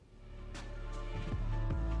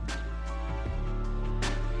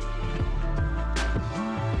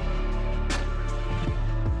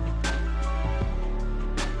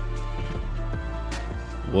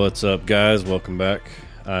What's up, guys? Welcome back.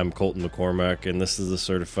 I'm Colton McCormack, and this is the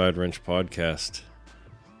Certified Wrench Podcast.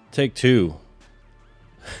 Take two.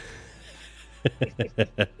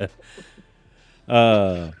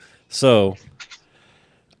 So,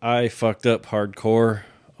 I fucked up hardcore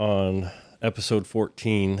on episode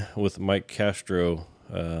 14 with Mike Castro,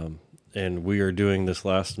 and we are doing this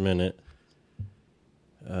last minute.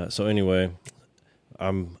 So anyway,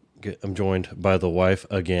 I'm joined by the wife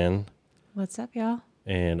again. What's up, y'all?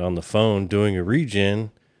 And on the phone doing a regen,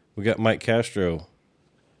 we got Mike Castro.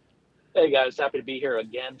 Hey guys, happy to be here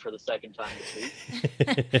again for the second time this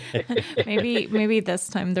week. maybe this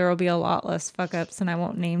time there will be a lot less fuck ups and I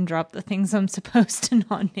won't name drop the things I'm supposed to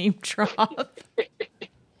not name drop.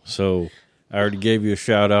 So I already gave you a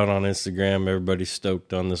shout out on Instagram. Everybody's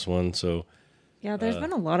stoked on this one. So yeah, there's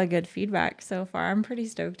been a lot of good feedback so far. I'm pretty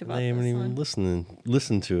stoked about this. They haven't even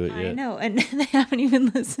listened to it yet. I know, and they haven't even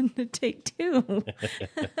listened to take two.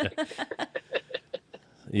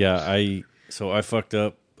 Yeah, I fucked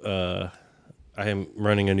up. I am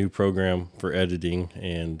running a new program for editing,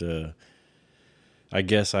 and I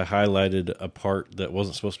guess I highlighted a part that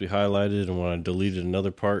wasn't supposed to be highlighted, and when I deleted another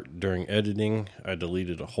part during editing, I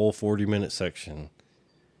deleted a whole 40-minute section.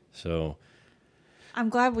 So I'm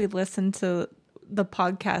glad we listened to the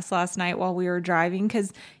podcast last night while we were driving,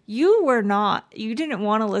 because you didn't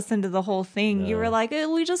want to listen to the whole thing. No. You were like,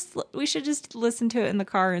 we should just listen to it in the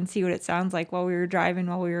car and see what it sounds like while we were driving,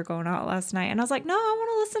 while we were going out last night. And I was like, no, I want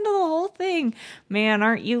to listen to the whole thing. Man,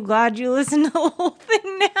 aren't you glad you listened to the whole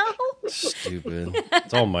thing now? Stupid.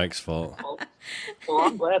 It's all Mike's fault. Well,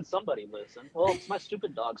 I'm glad somebody listened. Well, it's my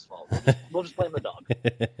stupid dog's fault. We'll just blame the dog.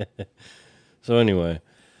 So anyway,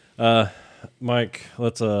 Mike,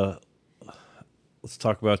 let's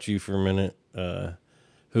talk about you for a minute.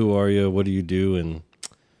 Who are you? What do you do? And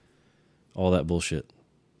all that bullshit.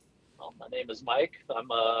 Well, my name is Mike. I'm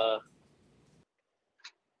a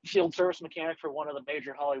field service mechanic for one of the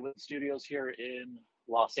major Hollywood studios here in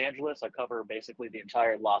Los Angeles. I cover basically the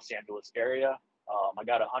entire Los Angeles area. I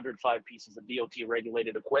got 105 pieces of DOT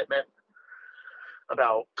regulated equipment,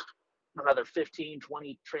 about another 15,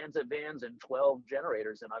 20 transit vans, and 12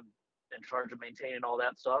 generators. And I'm in charge of maintaining all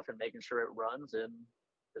that stuff and making sure it runs and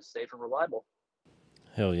is safe and reliable.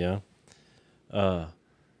 Hell yeah.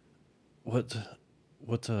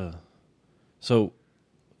 So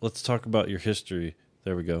let's talk about your history.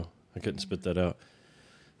 There we go. I couldn't spit that out.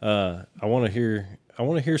 I want to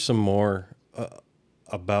hear some more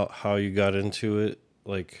about how you got into it,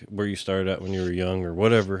 like where you started at when you were young or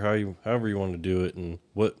whatever, however you want to do it, and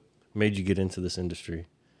what made you get into this industry.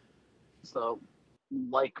 So,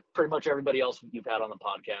 like pretty much everybody else you've had on the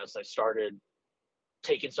podcast, I started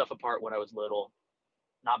taking stuff apart when I was little,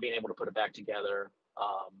 not being able to put it back together,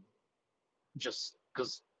 just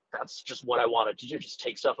because that's just what I wanted to do, just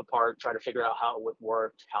take stuff apart, try to figure out how it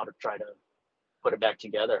worked, how to try to put it back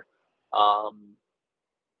together. I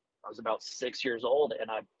was about 6 years old,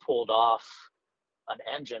 and I pulled off an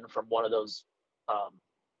engine from one of those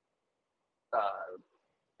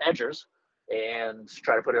edgers and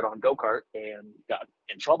try to put it on a go-kart, and got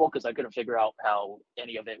in trouble because I couldn't figure out how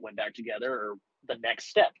any of it went back together or the next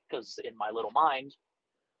step, because in my little mind,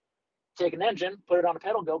 take an engine, put it on a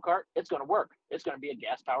pedal go-kart, it's going to work. It's going to be a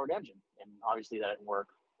gas-powered engine. And obviously that didn't work.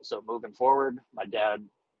 So moving forward, my dad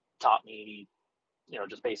taught me,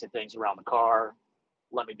 just basic things around the car,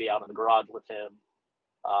 let me be out in the garage with him.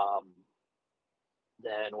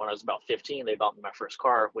 Then when I was about 15, they bought me my first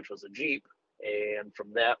car, which was a Jeep. And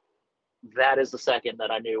from that is the second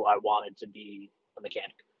that I knew I wanted to be a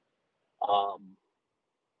mechanic.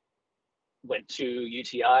 Went to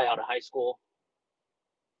UTI out of high school,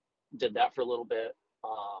 did that for a little bit,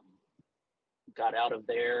 got out of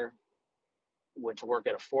there, went to work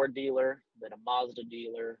at a Ford dealer, then a Mazda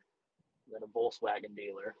dealer, then a Volkswagen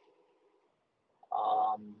dealer.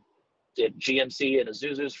 Did GMC and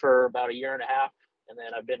Isuzus for about a year and a half, and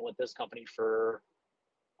then I've been with this company for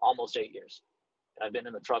almost 8 years. And I've been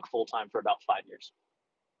in the truck full-time for about 5 years.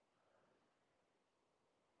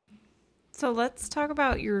 So let's talk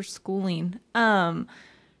about your schooling. Right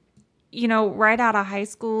out of high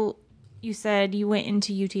school, you said you went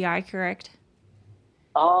into UTI, correct?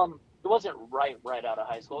 It wasn't right out of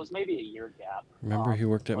high school. It was maybe a year gap. Remember, he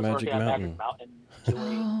worked at Magic Mountain.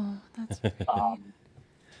 That's right.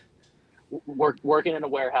 Working in a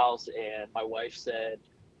warehouse, and my wife said,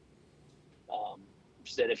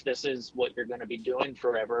 if this is what you're going to be doing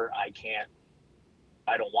forever, I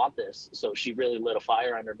don't want this. So she really lit a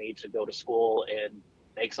fire under me to go to school and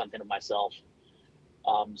make something of myself.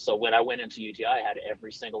 So when I went into UTI, I had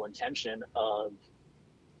every single intention of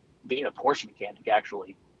being a Porsche mechanic,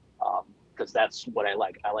 actually, because that's what I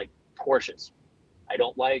like. I like Porsches. I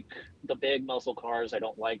don't like the big muscle cars. I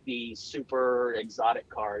don't like the super exotic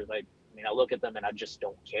cars. I mean, I look at them and I just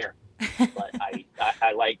don't care. But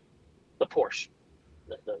I like the Porsche.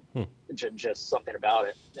 Just something about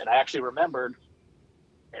it. And I actually remembered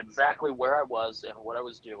exactly where I was and what I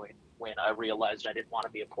was doing when I realized I didn't want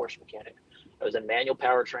to be a Porsche mechanic. I was in manual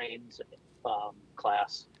powertrains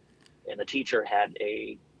class, and the teacher had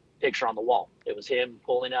a picture on the wall. It was him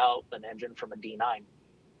pulling out an engine from a D9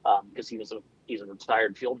 because he's a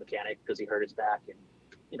retired field mechanic because he hurt his back,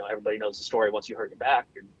 and everybody knows the story. Once you hurt your back,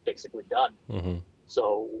 you're basically done. Mm-hmm.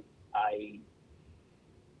 So I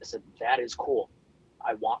said, that is cool.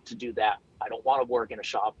 I want to do that. I don't want to work in a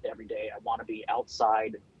shop every day. I want to be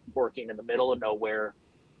outside working in the middle of nowhere,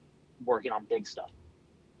 working on big stuff.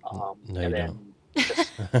 And then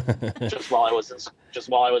just while I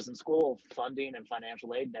was in school, funding and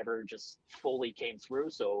financial aid never just fully came through.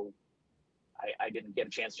 So I didn't get a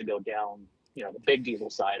chance to go down, the big diesel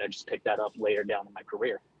side. I just picked that up later down in my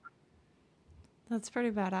career. That's pretty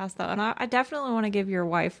badass though. And I definitely want to give your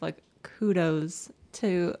wife like kudos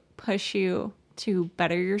to push you to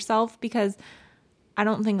better yourself, because I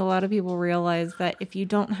don't think a lot of people realize that if you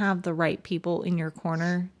don't have the right people in your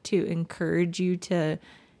corner to encourage you to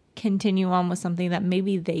continue on with something that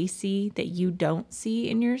maybe they see that you don't see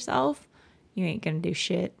in yourself, you ain't gonna do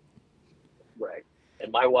shit. Right.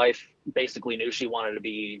 And my wife basically knew she wanted to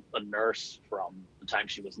be a nurse from the time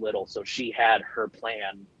she was little, so she had her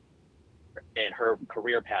plan and her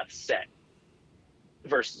career path set.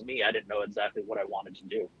 Versus me, I didn't know exactly what I wanted to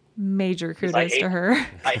do. Major kudos to her.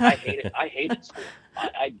 I hated school.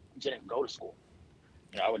 I didn't go to school.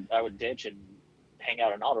 I would ditch and hang out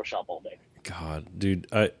in an auto shop all day. God, dude,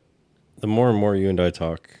 the more and more you and I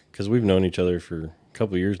talk, because we've known each other for a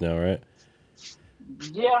couple of years now, right?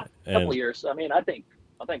 Yeah, a couple of years. I mean, I think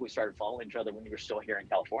we started following each other when you were still here in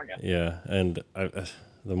California. Yeah, and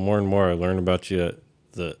the more and more I learn about you,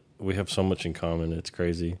 we have so much in common. It's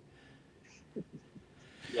crazy.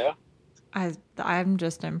 Yeah. I'm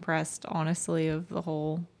just impressed, honestly, of the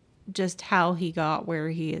whole, just how he got where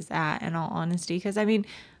he is at, in all honesty. Because, I mean,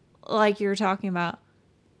 like you were talking about,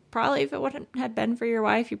 probably if it wouldn't have been for your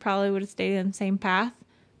wife, you probably would have stayed in the same path.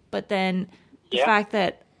 But then the fact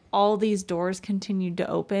that all these doors continued to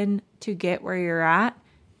open to get where you're at.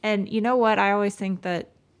 And you know what? I always think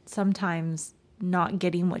that sometimes not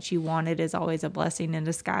getting what you wanted is always a blessing in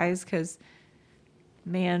disguise, because,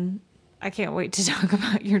 man, I can't wait to talk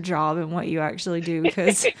about your job and what you actually do,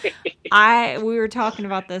 because we were talking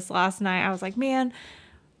about this last night. I was like, man,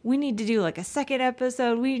 we need to do like a second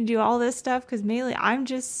episode. We need to do all this stuff, because mainly I'm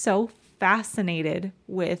just so fascinated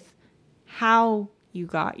with how you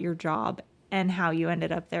got your job and how you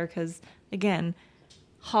ended up there. Because again,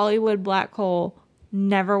 Hollywood black hole,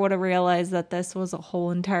 never would have realized that this was a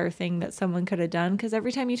whole entire thing that someone could have done. Because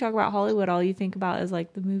every time you talk about Hollywood, all you think about is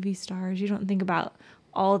like the movie stars. You don't think about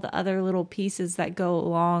all the other little pieces that go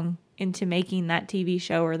along into making that TV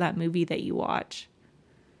show or that movie that you watch.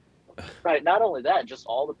 Right. Not only that, just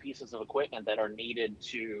all the pieces of equipment that are needed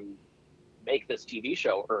to make this TV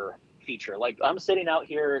show or feature. Like, I'm sitting out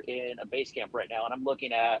here in a base camp right now, and I'm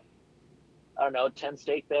looking at, 10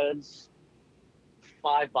 stake beds,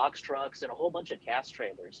 5 box trucks, and a whole bunch of cast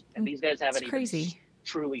trailers. And these guys haven't even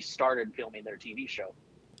truly started filming their TV show.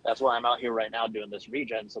 That's why I'm out here right now doing this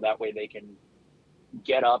regen, so that way they can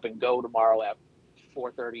get up and go tomorrow at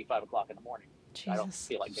 4:30, 5 o'clock in the morning. Jesus. I don't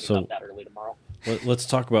feel like getting up that early tomorrow. Let's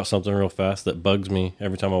talk about something real fast that bugs me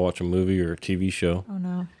every time I watch a movie or a TV show. Oh,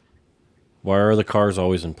 no. Why are the cars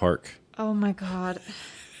always in park? Oh, my God.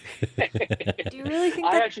 Do you really think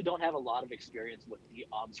I actually don't have a lot of experience with the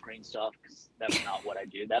on-screen stuff, because that's not what I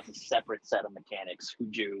do. That's a separate set of mechanics who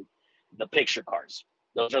do the picture cars.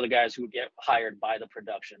 Those are the guys who get hired by the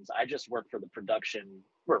productions. I just work for the production,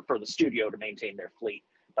 or for the studio, to maintain their fleet.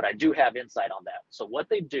 But I do have insight on that. So what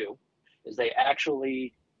they do is they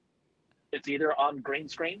actually, it's either on green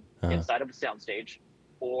screen inside of a soundstage,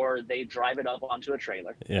 or they drive it up onto a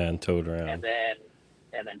trailer. Yeah, and tow it around.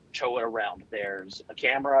 And then tow it around. There's a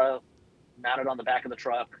camera mounted on the back of the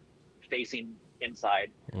truck facing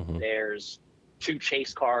inside. Mm-hmm. There's 2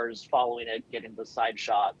 chase cars following it, getting the side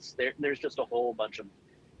shots. There's just a whole bunch of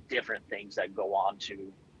different things that go on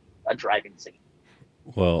to a driving scene.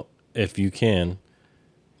 Well, if you can,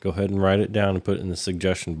 go ahead and write it down and put it in the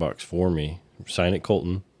suggestion box for me. Sign it,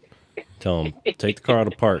 Colton. Tell him, take the car out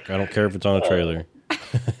of park. I don't care if it's on a trailer.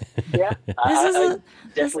 Yeah, I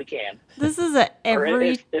definitely can. This is a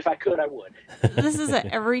every. If I could, I would. This is a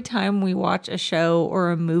every time we watch a show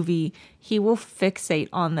or a movie, he will fixate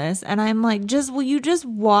on this, and I'm like, will you just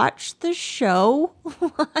watch the show?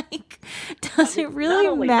 Like, does it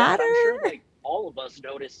really matter? I'm sure like all of us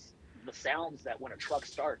notice the sounds that when a truck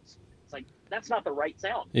starts. It's like that's not the right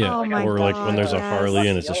sound. Yeah, or like when there's a Harley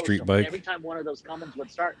and it's a street bike. Every time one of those Cummins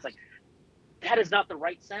would start, it's like. That is not the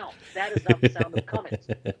right sound. That is not the sound of Cummins.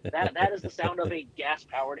 That is the sound of a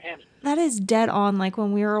gas-powered Hemi. That is dead on. Like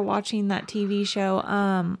when we were watching that TV show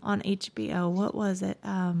on HBO. What was it?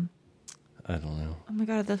 I don't know. Oh my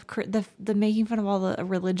god, the making fun of all the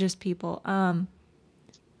religious people.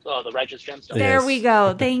 The Righteous Gemstones. There we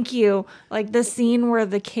go. Thank you. Like the scene where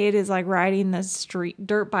the kid is like riding this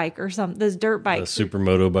dirt bike or something. This dirt bike. The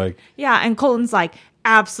supermoto bike. Yeah, and Colton's like,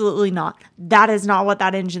 absolutely not. That is not what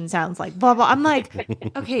that engine sounds like. Blah, blah. I'm like,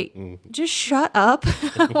 okay, just shut up.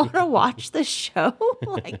 I want to watch the show.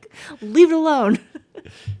 Like, leave it alone.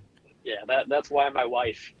 Yeah, that's why my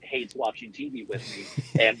wife hates watching TV with me.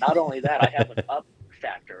 And not only that, I have an up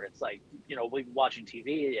factor. It's like, we've been watching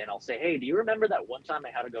TV and I'll say, hey, do you remember that one time I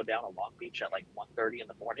had to go down to Long Beach at like 1:30 in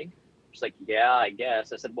the morning? She's like, yeah, I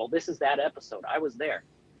guess. I said, well, this is that episode. I was there.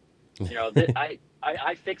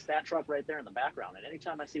 I fixed that truck right there in the background. And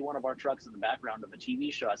anytime I see one of our trucks in the background of a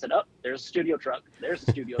TV show, I said, oh, there's a studio truck. There's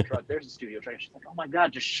a studio truck. There's a studio truck. And she's like, oh my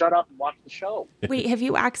God, just shut up and watch the show. Wait, have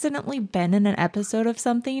you accidentally been in an episode of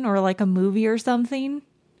something or like a movie or something?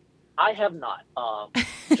 I have not.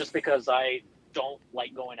 Just because I don't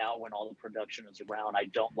like going out when all the production is around. I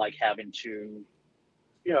don't like having to,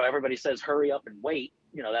 everybody says hurry up and wait.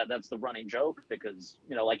 That's the running joke because,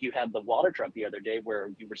 like you had the water truck the other day where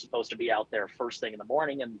you were supposed to be out there first thing in the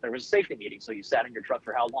morning and there was a safety meeting. So you sat in your truck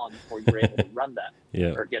for how long before you were able to run that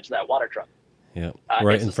or get to that water truck? Yeah,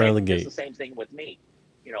 right in front of the gate. It's the same thing with me.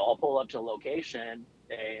 I'll pull up to a location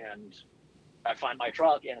and I find my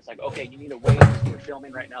truck and it's like, okay, you need to wait. We're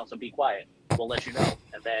filming right now, so be quiet. We'll let you know.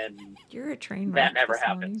 And then you're a train that never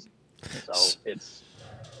happens. So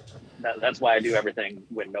that's why I do everything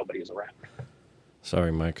when nobody's around.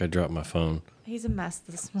 Sorry, Mike, I dropped my phone. He's a mess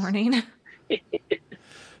this morning.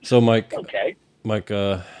 So, Mike, okay. Mike,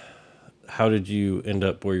 how did you end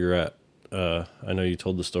up where you're at? I know you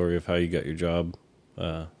told the story of how you got your job.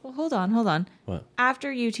 Well, hold on. What?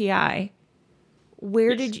 After UTI,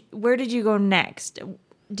 where did you go next?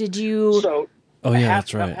 Did you? So,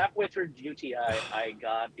 that's right. Halfway through UTI, I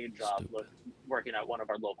got a job working at one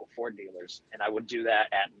of our local Ford dealers, and I would do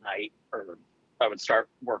that at night or. I would start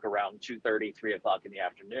work around 2:30, 3 o'clock in the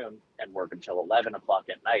afternoon and work until 11 o'clock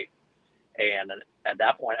at night. And at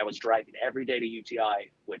that point, I was driving every day to UTI,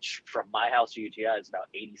 which from my house to UTI is about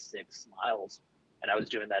 86 miles. And I was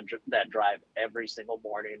doing that drive every single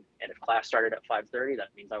morning. And if class started at 5:30, that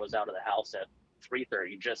means I was out of the house at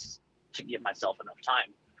 3:30 just to give myself enough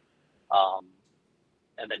time.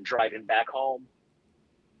 And then driving back home,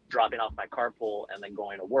 dropping off my carpool, and then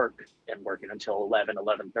going to work and working until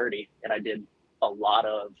 11:30. And I did a lot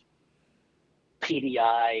of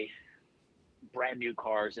PDI brand new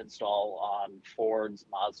cars install on Fords,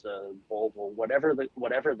 Mazda, Volvo, whatever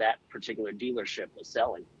that particular dealership was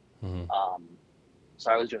selling. Mm-hmm.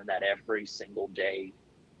 So I was doing that every single day,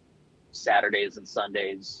 Saturdays and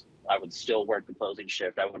Sundays. I would still work the closing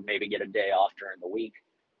shift. I would maybe get a day off during the week.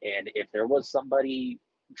 And if there was somebody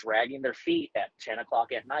dragging their feet at 10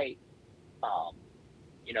 o'clock at night,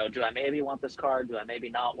 do I maybe want this car? Do I maybe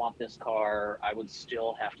not want this car? I would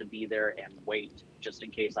still have to be there and wait just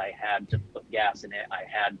in case I had to put gas in it. I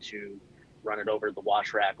had to run it over the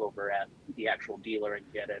wash rack over at the actual dealer and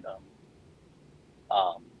get it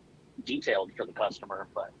detailed for the customer.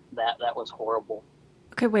 But that was horrible.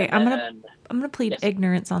 Okay, wait. I'm gonna plead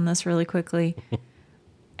ignorance on this really quickly.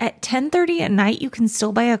 At 10:30 at night, you can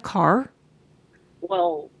still buy a car?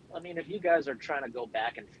 Well, I mean, if you guys are trying to go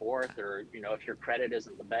back and forth or, if your credit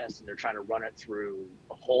isn't the best and they're trying to run it through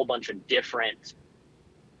a whole bunch of different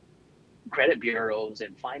credit bureaus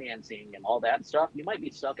and financing and all that stuff, you might be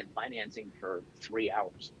stuck in financing for 3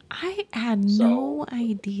 hours. I had no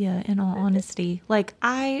idea, in all honesty. Like,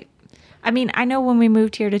 I mean, I know when we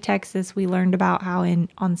moved here to Texas, we learned about how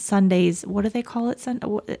on Sundays, what do they call it?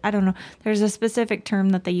 I don't know. There's a specific term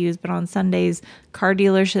that they use, but on Sundays, car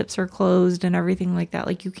dealerships are closed and everything like that.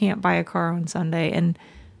 Like you can't buy a car on Sunday. And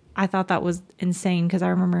I thought that was insane because I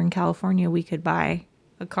remember in California, we could buy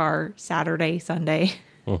a car Saturday, Sunday.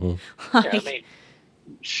 Mm-hmm. I mean,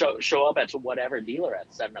 show up at whatever dealer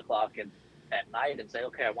at 7 o'clock at night and say,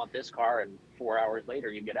 okay, I want this car. And 4 hours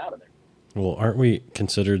later, you get out of there. Well, aren't we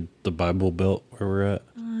considered the Bible Belt where we're at?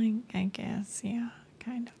 I guess, yeah.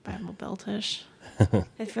 Kind of Bible Belt-ish.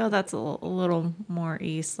 I feel that's a little more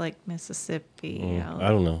east, like Mississippi, I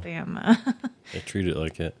don't know. Alabama. They treat it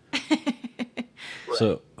like it.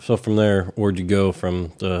 So from there, where'd you go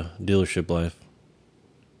from the dealership life?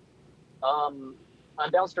 I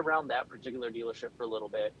bounced around that particular dealership for a little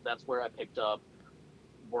bit. That's where I picked up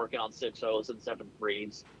working on 6.0s and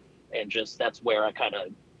 7.3s, and just that's where I kind of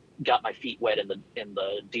got my feet wet in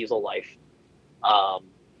the diesel life.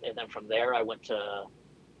 And then from there, I went to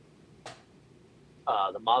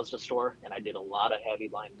the Mazda store, and I did a lot of heavy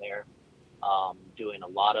line there, doing a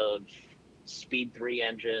lot of Speed 3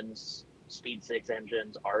 engines, Speed 6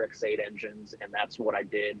 engines, RX-8 engines, and that's what I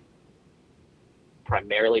did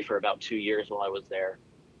primarily for about 2 years while I was there.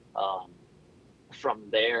 From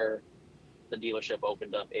there, the dealership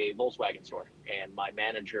opened up a Volkswagen store, and my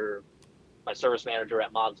service manager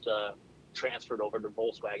at Mazda transferred over to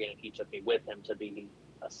Volkswagen, and he took me with him to be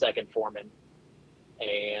a second foreman.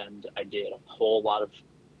 And I did a whole lot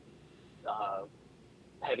of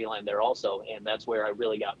heavy line there also, and that's where I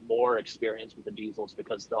really got more experience with the diesels,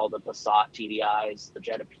 because all the Passat TDIs, the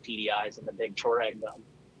Jetta TDIs, and the big Touareg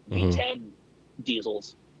V10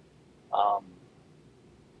 diesels.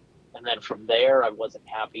 And then from there, I wasn't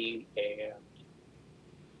happy, and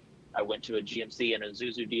I went to a GMC and a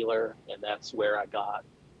Isuzu dealer, and that's where I got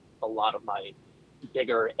a lot of my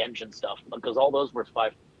bigger engine stuff, because all those were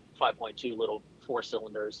 5.2 little 4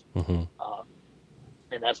 cylinders.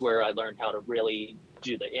 And that's where I learned how to really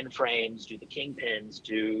do the in-frames, do the kingpins,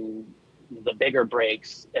 do the bigger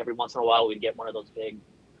brakes. Every once in a while, we'd get one of those big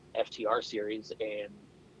FTR series, and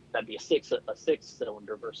that'd be a six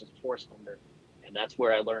cylinder versus a 4 cylinder. And that's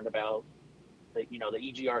where I learned about the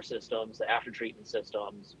EGR systems, the after treatment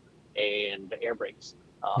systems, and the air brakes.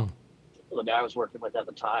 The guy I was working with at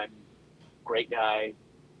the time, great guy,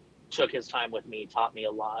 took his time with me, taught me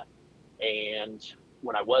a lot. And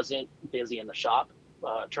when I wasn't busy in the shop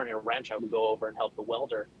turning a wrench, I would go over and help the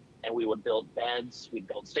welder, and we would build beds. We'd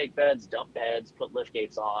build stake beds, dump beds, put lift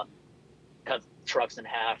gates on, cut trucks in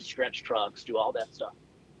half, stretch trucks, do all that stuff.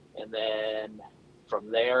 And then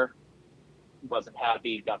from there, wasn't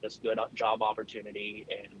happy, got this good job opportunity,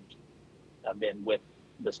 and I've been with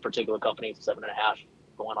this particular company 7.5,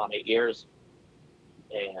 going on 8 years.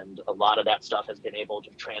 And a lot of that stuff has been able to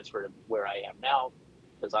transfer to where I am now,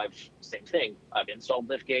 because same thing. I've installed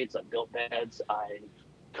lift gates, I've built beds, I've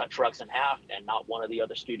cut trucks in half, and not one of the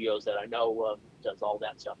other studios that I know of does all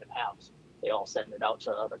that stuff in house. They all send it out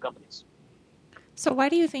to other companies. So why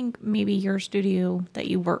do you think maybe your studio that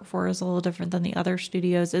you work for is a little different than the other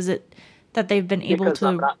studios? Is it that they've been able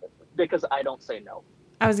because I don't say no.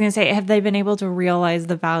 I was going to say, have they been able to realize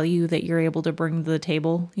the value that you're able to bring to the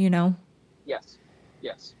table,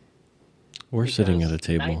 Yes. We're sitting at a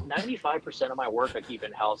table. 95% of my work I keep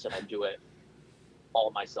in-house, and I do it all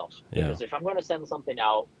myself. Because if I'm going to send something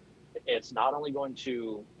out, it's not only going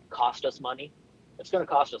to cost us money, it's going to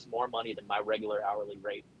cost us more money than my regular hourly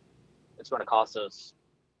rate. It's going to cost us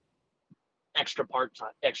extra parts.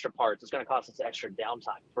 It's going to cost us extra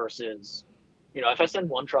downtime versus, if I send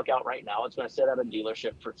one truck out right now, it's going to sit at a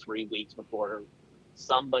dealership for 3 weeks before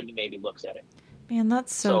somebody maybe looks at it. Man,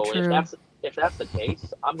 that's so true. If that's the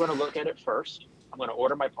case, I'm going to look at it first. I'm going to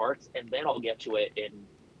order my parts, and then I'll get to it in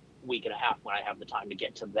a week and a half when I have the time to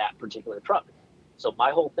get to that particular truck. So my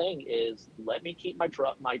whole thing is, let me keep my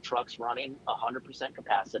trucks running 100%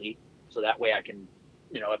 capacity, so that way I can,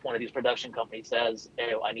 if one of these production companies says,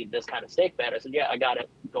 hey, I need this kind of stake bed, I said, yeah, I got it.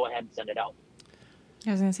 Go ahead and send it out.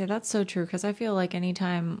 I was going to say, that's so true, because I feel like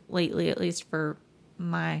anytime lately, at least for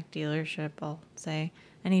my dealership, I'll say,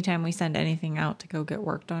 anytime we send anything out to go get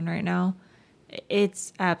work done right now,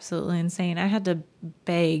 it's absolutely insane. I had to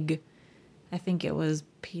beg, I think it was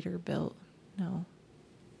Peterbilt. No.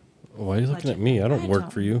 Why are you looking at me? I don't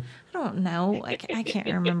work for you. I don't know. I can't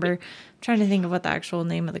remember. I'm trying to think of what the actual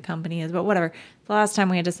name of the company is, but whatever. The last time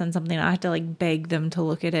we had to send something, I had to beg them to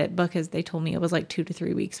look at it, because they told me it was 2 to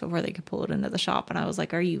 3 weeks before they could pull it into the shop. And I was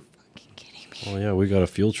like, are you fucking kidding me? Well, yeah, we got a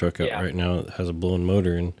fuel truck out right now that has a blown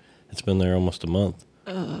motor, and it's been there almost a month.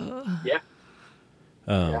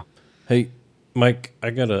 Hey, Mike,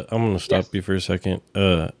 I'm going to stop you for a second.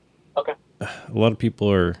 Okay. A lot of people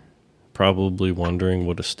are probably wondering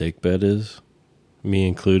what a stake bed is, me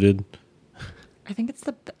included. I think it's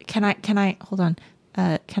can I hold on.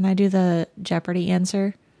 Can I do the Jeopardy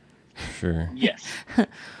answer? Sure. Yes.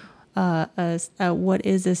 What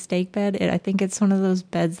is a stake bed? I think it's one of those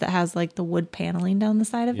beds that has the wood paneling down the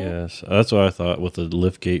side of it. Yes, that's what I thought, with a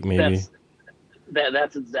lift gate maybe.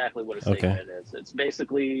 That's exactly what a stake bed is. It's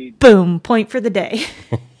basically... Boom, point for the day.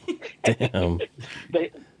 Damn.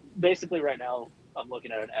 Basically right now, I'm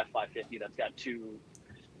looking at an F550 that's got two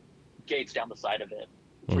gates down the side of it,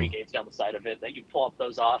 3 gates down the side of it that you pull up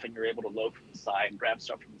those off and you're able to load from the side, grab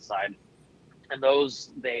stuff from the side. And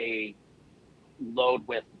those, they load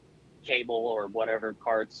with cable or whatever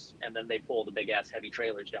carts, and then they pull the big ass heavy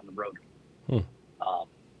trailers down the road.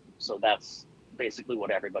 So that's basically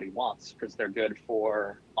what everybody wants, because they're good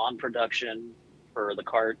for on production, for the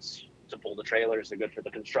carts to pull the trailers. They're good for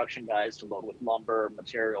the construction guys to load with lumber,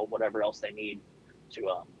 material, whatever else they need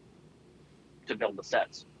to build the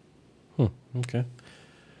sets. Okay.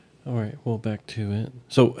 All right. Well, back to it.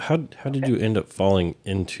 So how did you end up falling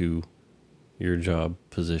into your job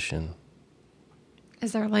position?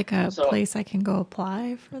 Is there like a place I can go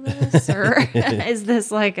apply for this, or is this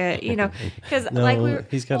like a, because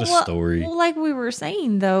he's got a story. Well, like we were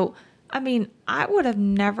saying though, I mean, I would have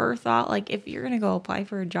never thought, like, if you're gonna go apply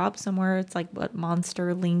for a job somewhere, it's like what,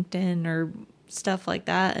 Monster, LinkedIn, or stuff like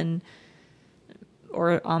that,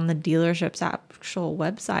 or on the dealership's actual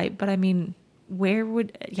website. But I mean,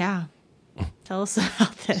 tell us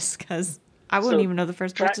about this, because I wouldn't even know the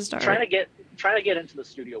first place to start. Trying to get into the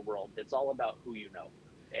studio world, it's all about who you know,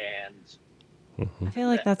 and I feel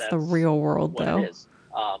like that's the real world, though. It is.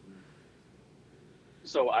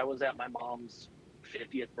 So I was at my mom's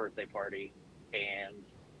 50th birthday party, and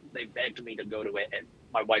they begged me to go to it, and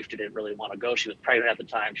my wife didn't really want to go. She was pregnant at the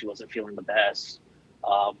time. She wasn't feeling the best.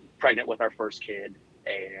 Pregnant with our first kid,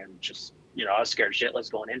 and just, I was scared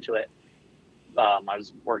shitless going into it. I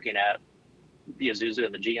was working at the Isuzu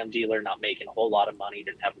and the GM dealer, not making a whole lot of money,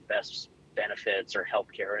 didn't have the best benefits or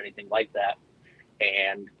healthcare or anything like that.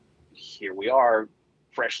 And here we are,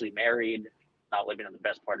 freshly married, not living in the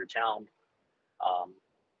best part of town.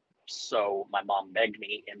 So my mom begged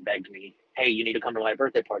me, hey, you need to come to my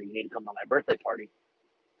birthday party. You need to come to my birthday party.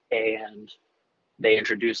 And they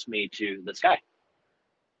introduced me to this guy.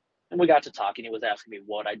 And we got to talking. He was asking me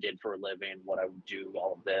what I did for a living, what I would do,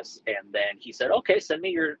 all of this. And then he said, okay, send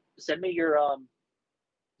me your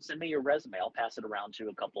resume. I'll pass it around to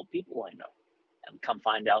a couple of people I know. And come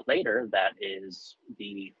find out later, that is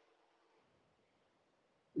the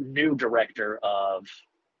new director of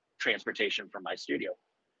transportation for my studio.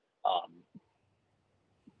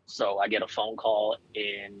 So I get a phone call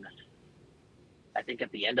I think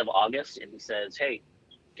at the end of August, and he says, hey,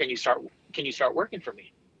 can you start working for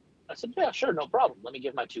me? I said, yeah, sure, no problem. Let me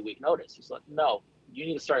give my 2-week notice. He's like, no, you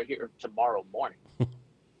need to start here tomorrow morning. I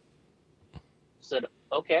said,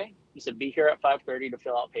 okay. He said, be here at 5:30 to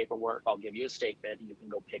fill out paperwork. I'll give you a stake bed, and you can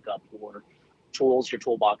go pick up your tools, your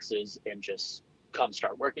toolboxes, and just come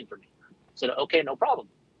start working for me. I said, okay, no problem.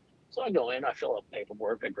 So I go in, I fill out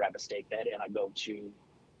paperwork, I grab a stake bed, and I go to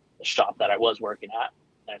the shop that I was working at.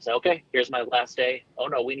 And I say, okay, here's my last day. Oh,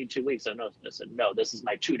 no, we need 2 weeks. I said, no, this is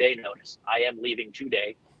my 2-day notice. I am leaving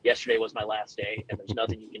today. Yesterday was my last day, and there's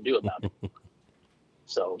nothing you can do about it.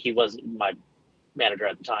 So my manager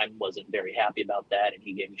at the time wasn't very happy about that, and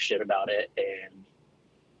he gave me shit about it, and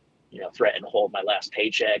threatened to hold my last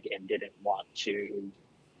paycheck, and didn't want to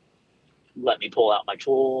let me pull out my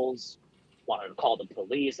tools, wanted to call the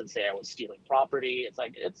police and say I was stealing property. It's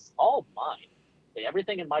like, it's all mine.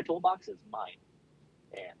 Everything in my toolbox is mine.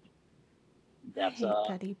 And that's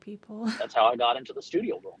petty people. That's how I got into the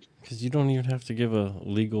studio world. Because you don't even have to give a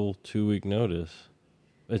legal 2-week notice.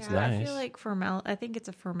 It's nice. I feel like I think it's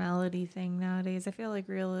a formality thing nowadays. I feel like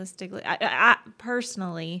realistically, I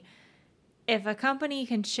personally, if a company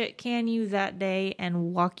can shit can you that day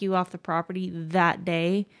and walk you off the property that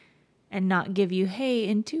day and not give you, hey,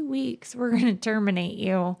 in 2 weeks, we're going to terminate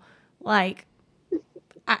you. Like,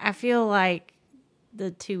 I feel like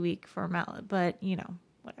the 2-week formality, but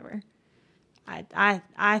whatever.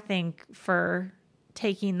 I think for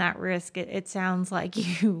taking that risk, it sounds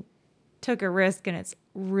like you took a risk and it's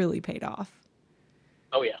really paid off.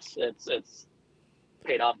 Oh yes, it's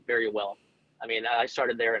paid off very well. I mean, I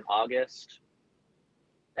started there in August,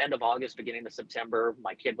 end of August, beginning of September.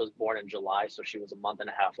 My kid was born in July, so she was a month and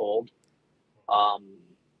a half old.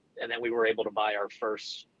 And then we were able to buy our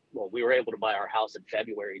house in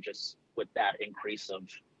February, just with that increase of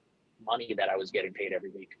money that I was getting paid every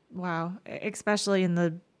week. Wow. Especially in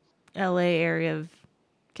the LA area of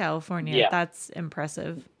California. Yeah. That's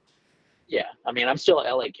impressive. Yeah. I mean, I'm still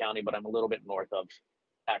LA County, but I'm a little bit north of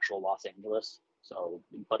actual Los Angeles. So,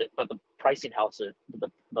 but the pricing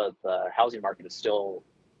the housing market is still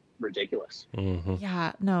ridiculous. Mm-hmm.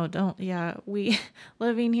 Yeah. No, don't. Yeah. We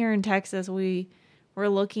living here in Texas, we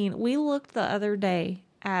looked the other day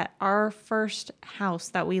at our first house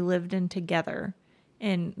that we lived in together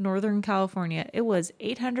in Northern California. It was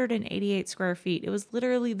 888 square feet. It was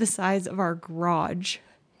literally the size of our garage.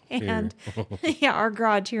 And yeah, our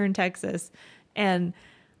garage here in Texas. And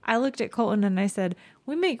I looked at Colton and I said,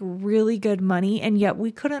 we make really good money, and yet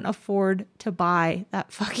we couldn't afford to buy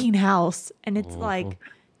that fucking house. And it's like,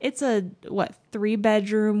 it's a,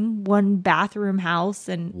 3-bedroom, 1-bathroom house,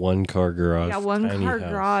 and 1-car garage. Yeah, 1-car house.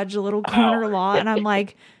 garage, a little corner lot. And I'm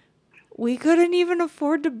like, we couldn't even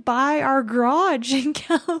afford to buy our garage in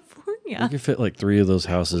California. We could fit like 3 of those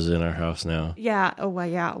houses in our house now. Yeah. Oh, well,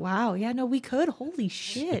 yeah. Wow. Yeah, no, we could. Holy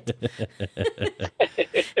shit.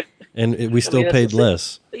 And we still paid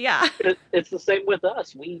less. Yeah. It's the same with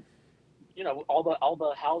us. We, all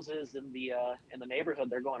the houses in the neighborhood,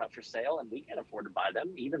 they're going up for sale, and we can't afford to buy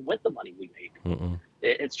them, even with the money we make.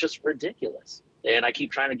 It's just ridiculous. And I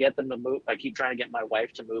keep trying to get them to move. I keep trying to get my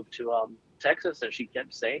wife to move to Texas, and she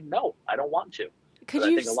kept saying, no, I don't want to. I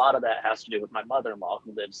think a lot of that has to do with my mother-in-law,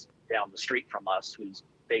 who lives down the street from us, who's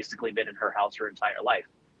basically been in her house her entire life.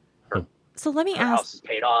 So let me her ask. house is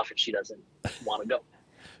paid off, and she doesn't want to go.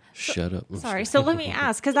 Shut up. Sorry. So let me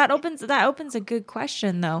ask, because that opens a good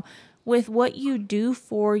question, though. With what you do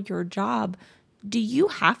for your job, do you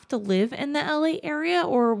have to live in the LA area,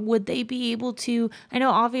 or would they be able to? I know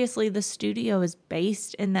obviously the studio is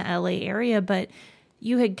based in the LA area, but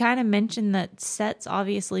you had kind of mentioned that sets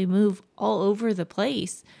obviously move all over the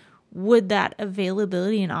place. Would that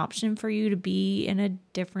availability an option for you to be in a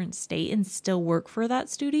different state and still work for that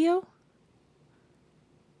studio?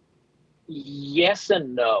 Yes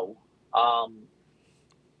and no.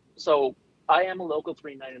 So I am a local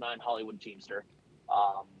 399 Hollywood Teamster.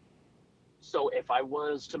 So if I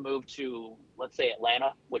was to move to, let's say,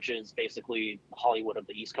 Atlanta, which is basically Hollywood of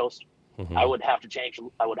the East Coast, I would have to change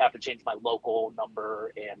my local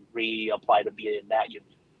number and reapply to be in that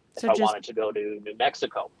union. If I wanted to go to New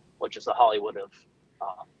Mexico, which is the Hollywood of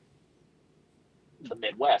the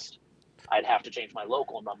Midwest, I'd have to change my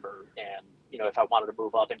local number. And if I wanted to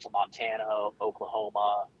move up into Montana,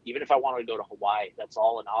 Oklahoma, even if I wanted to go to Hawaii, that's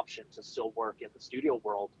all an option to still work in the studio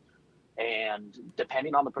world. And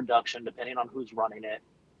depending on the production, depending on who's running it,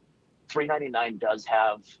 399 does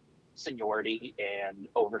have seniority and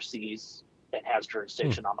oversees and has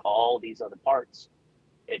jurisdiction on all these other parts.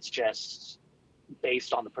 It's just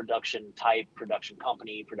based on the production type, production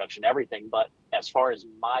company, production everything. But as far as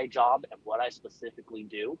my job and what I specifically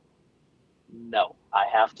do, no, I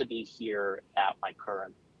have to be here at my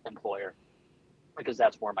current employer because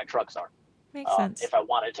that's where my trucks are. Makes sense. If I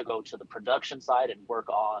wanted to go to the production side and work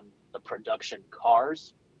on the production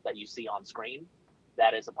cars that you see on screen,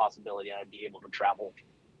 that is a possibility. I'd be able to travel.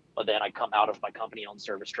 But then I come out of my company-owned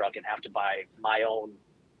service truck and have to buy my own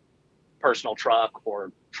personal truck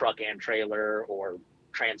or truck and trailer or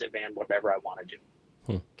transit van, whatever I want to do.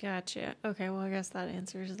 Gotcha. Okay, well, I guess that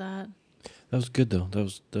answers that. That was good, though.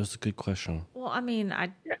 That was a good question. Well, I mean,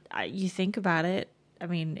 you think about it. I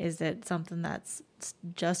mean, is it something that's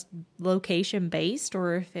just location-based,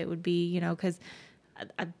 or if it would be, because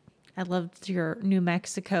I loved your New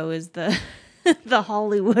Mexico is the the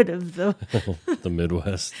Hollywood of the the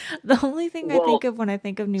Midwest. The only thing I think of when I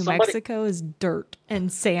think of New Mexico is dirt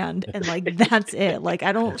and sand, and like that's it. Like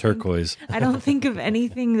I don't turquoise. I don't think of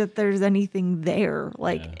anything that there's anything there.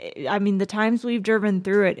 Like I mean, the times we've driven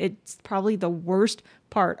through it, it's probably the worst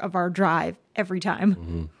part of our drive every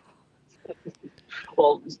time.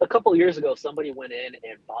 Well, a couple of years ago, somebody went in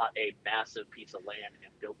and bought a massive piece of land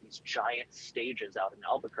and built these giant stages out in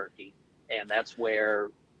Albuquerque, and that's where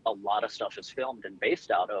a lot of stuff is filmed and based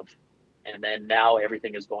out of. And then now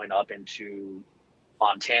everything is going up into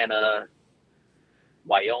Montana,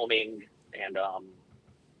 Wyoming, and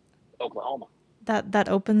Oklahoma. That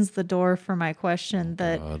opens the door for my question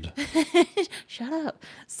that shut up.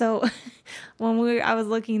 So when I was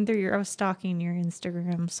stalking your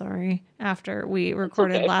Instagram, sorry, after we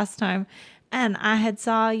recorded last time, and I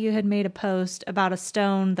saw you had made a post about a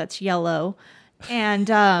stone that's yellow, and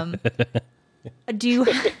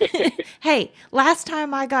hey, last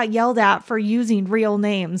time I got yelled at for using real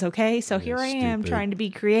names, okay? So here I am trying to be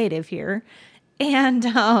creative here.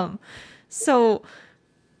 And so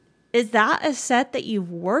is that a set that you've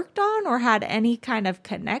worked on or had any kind of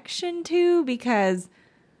connection to? Because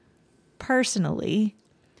personally...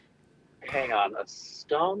 Hang on, a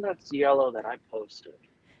stone that's yellow that I posted.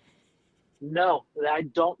 No, I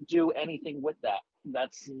don't do anything with that.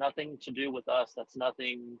 That's nothing to do with us. That's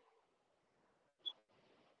nothing...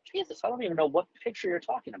 Jesus, I don't even know what picture you're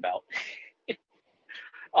talking about.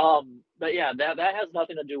 But yeah, that has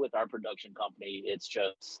nothing to do with our production company. It's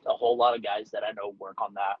just a whole lot of guys that I know work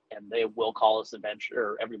on that, and they will call us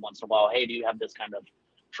every once in a while. Hey, do you have this kind of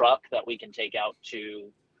truck that we can take out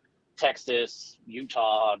to Texas,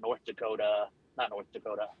 Utah, New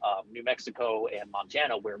Mexico, and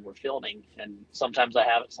Montana where we're filming? And sometimes I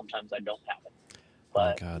have it, sometimes I don't have it.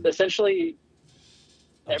 But God. essentially,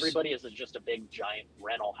 everybody is just a big, giant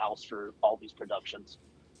rental house for all these productions.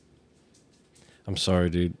 I'm sorry,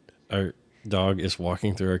 dude. Our dog is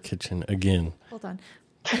walking through our kitchen again. Hold on.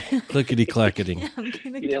 Clickety clacketing. I'm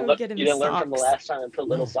gonna You go get him didn't learn socks. from the last time and put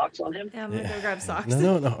little socks on him? Yeah, I'm gonna go grab socks.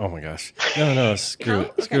 No. Oh my gosh. No. Screw No?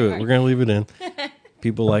 it. Okay, Screw it. fine. We're gonna leave it in.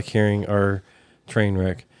 People like hearing our train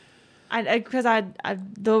wreck.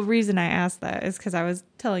 The reason I asked that is because I was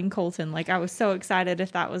telling Colton, like, I was so excited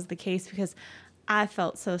if that was the case, because I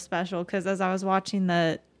felt so special. Because as I was watching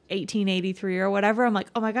the 1883 or whatever, I'm like,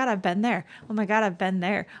 oh my God, I've been there. Oh my God, I've been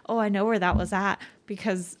there. Oh, I know where that was at,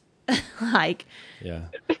 because like, Yeah.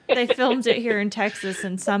 they filmed it here in Texas,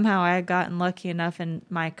 and somehow I had gotten lucky enough in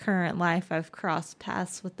my current life. I've crossed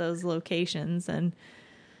paths with those locations, and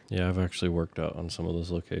Yeah, I've actually worked out on some of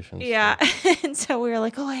those locations. yeah. And so we were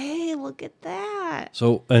like, oh, hey, look at that.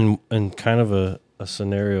 So, and kind of a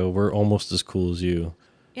scenario, we're almost as cool as you.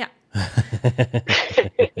 Yeah.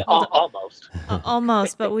 Almost.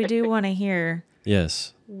 Almost, but we do want to hear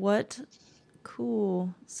Yes. what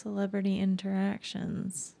cool celebrity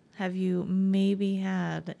interactions have you maybe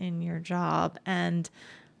had in your job? And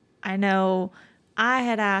I know I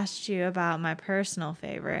had asked you about my personal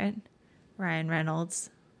favorite, Ryan Reynolds,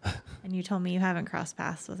 and you told me you haven't crossed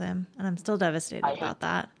paths with him, and I'm still devastated about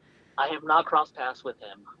that. I have not crossed paths with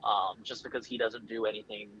him, just because he doesn't do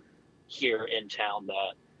anything here in town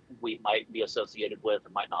that we might be associated with or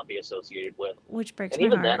might not be associated with. Which breaks And my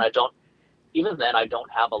even heart. then I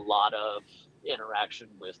don't have a lot of interaction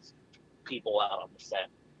with people out on the set,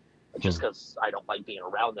 just because I don't like being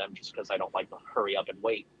around them, just because I don't like to hurry up and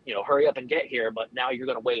wait. Hurry up and get here, but now you're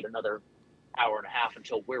going to wait another hour and a half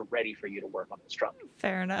until we're ready for you to work on this truck.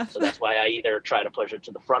 Fair enough. So that's why I either try to push it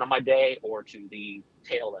to the front of my day or to the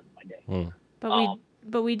tail end of my day.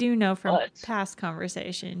 But we do know from but- past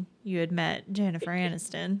conversation you had met Jennifer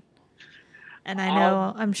Aniston. And I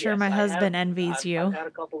know, I'm sure yes, my I husband have. envies you. I've had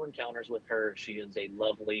a couple encounters with her. She is a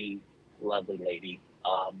lovely, lovely lady.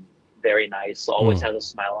 Very nice. Always has a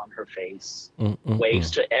smile on her face.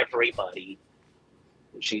 Waves to everybody.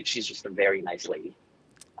 She's just a very nice lady.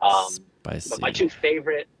 Spicy. But my two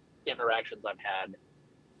favorite interactions I've had,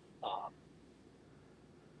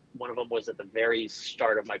 one of them was at the very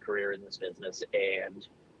start of my career in this business, and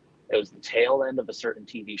it was the tail end of a certain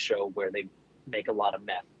TV show where they make a lot of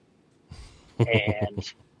meth.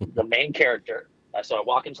 And the main character, so I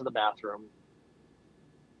walk into the bathroom,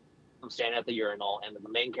 I'm standing at the urinal, and then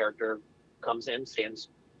the main character comes in, stands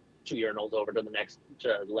 2 urinals over to the next,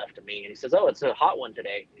 to the left of me, and he says, oh, it's a hot one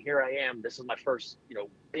today. And here I am. This is my first,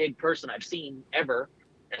 big person I've seen ever.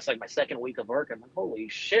 And it's like my second week of work. I'm like, holy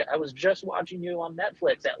shit, I was just watching you on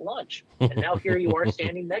Netflix at lunch, and now here you are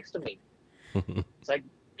standing next to me. It's like,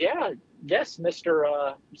 yeah, yes,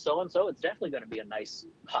 Mr. So-and-so, it's definitely going to be a nice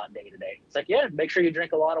hot day today. It's like, yeah, make sure you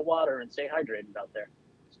drink a lot of water and stay hydrated out there.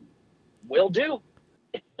 Will do.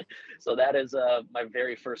 So that is my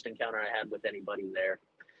very first encounter I had with anybody there.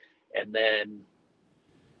 And then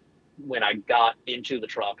when I got into the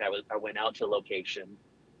truck, I went out to location,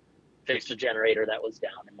 fixed a generator that was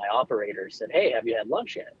down, and my operator said, hey, have you had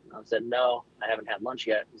lunch yet? And I said, no, I haven't had lunch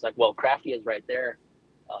yet. He's like, well, Crafty is right there.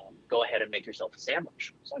 Go ahead and make yourself a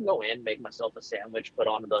sandwich. So I go in, make myself a sandwich, put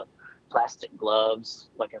on the plastic gloves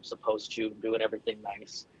like I'm supposed to, doing everything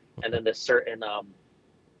nice. And then this certain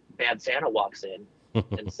bad Santa walks in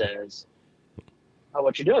and says, oh,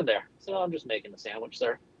 what you doing there? So I'm just making a sandwich,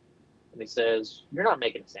 sir. And he says, you're not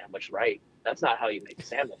making a sandwich, right? That's not how you make a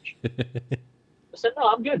sandwich. I said, no,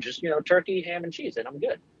 I'm good. Just, turkey, ham, and cheese, and I'm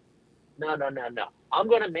good. No. I'm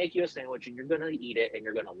going to make you a sandwich, and you're going to eat it, and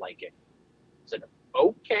you're going to like it. I said,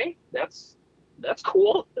 okay, that's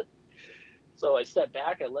cool. So I stepped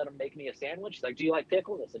back. I let him make me a sandwich. He's like, do you like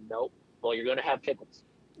pickles? I said, nope. Well, you're going to have pickles.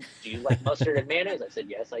 Do you like mustard and mayonnaise? I said,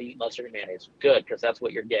 yes, I eat mustard and mayonnaise. Good, because that's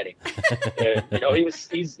what you're getting.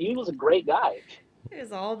 He was a great guy. He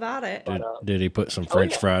was all about it. Did he put some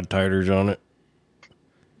French fried taters on it?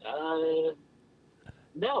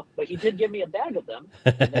 No, but he did give me a bag of them.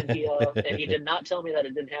 And then he did not tell me that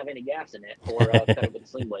it didn't have any gas in it, or cut it with a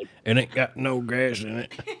sling blade. And it got no gas in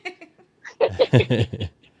it.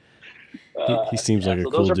 He seems like a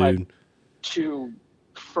cool dude. My two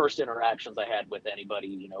first interactions I had with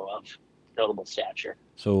anybody, of notable stature.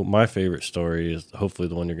 So my favorite story is hopefully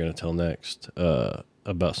the one you're going to tell next,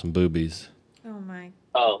 about some boobies. Oh my.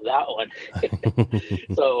 Oh, that one.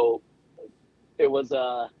 So it was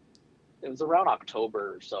around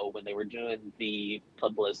October or so when they were doing the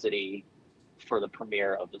publicity for the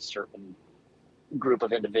premiere of a certain group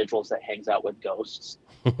of individuals that hangs out with ghosts.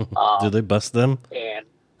 Do they bust them? And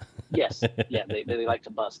yes, yeah, they like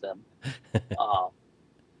to bust them.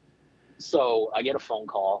 So I get a phone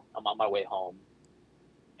call. I'm on my way home,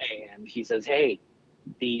 and he says, "Hey,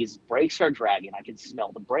 these brakes are dragging. I can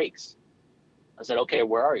smell the brakes." I said, "Okay,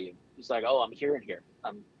 where are you?" He's like, "Oh, I'm here and here."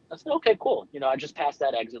 I said, "Okay, cool. I just passed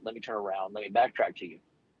that exit. Let me turn around. Let me backtrack to you."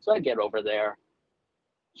 So I get over there.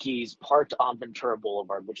 He's parked on Ventura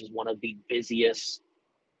Boulevard, which is one of the busiest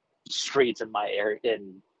streets in my area,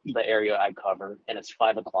 in the area I cover, and it's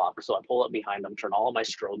 5 o'clock. So I pull up behind him, turn all of my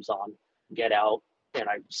strobes on, get out, and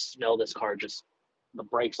I smell this car, just the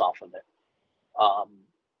brakes off of it.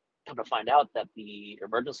 Come to find out that the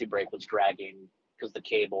emergency brake was dragging because the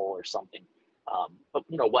cable or something. But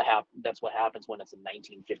what happened? That's what happens when it's a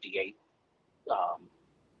 1958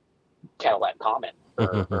 Cadillac Comet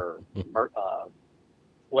or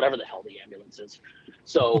whatever the hell the ambulance is.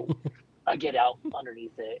 So I get out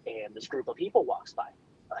underneath it, and this group of people walks by.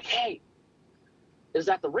 Like, "Hey, is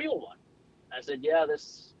that the real one?" I said, "Yeah,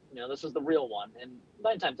 this is the real one." And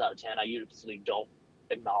 9 times out of 10, I usually don't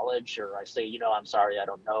acknowledge, or I say, "I'm sorry, I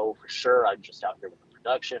don't know for sure. I'm just out here with the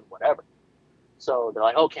production, whatever." So they're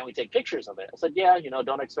like, "Oh, can we take pictures of it?" I said, "Yeah,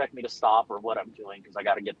 don't expect me to stop or what I'm doing because I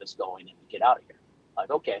got to get this going and get out of here." Like,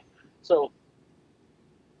 okay. So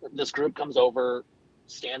this group comes over,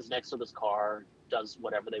 stands next to this car, does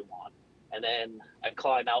whatever they want. And then I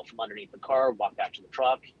climb out from underneath the car, walk back to the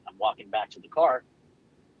truck. I'm walking back to the car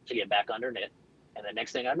to get back underneath. And the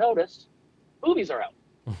next thing I noticed, boobies are out.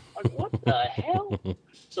 Like, what the hell?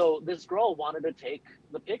 So this girl wanted to take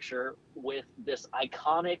the picture with this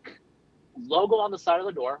iconic logo on the side of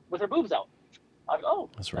the door with her boobs out. Like, oh,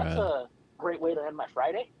 that's a great way to end my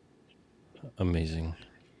Friday. Amazing.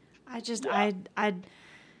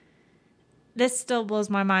 This still blows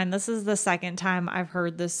my mind. This is the second time I've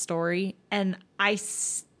heard this story, and I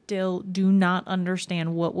still do not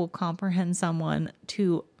understand what will comprehend someone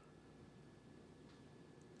to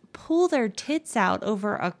pull their tits out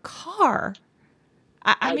over a car.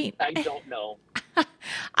 I mean, I don't know.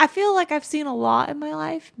 I feel like I've seen a lot in my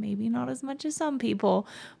life, maybe not as much as some people,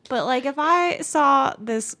 but like if I saw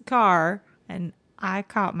this car and I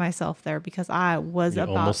caught myself there because I was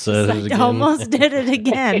almost did it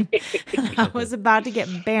again. I was about to get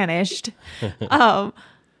banished.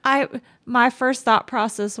 My first thought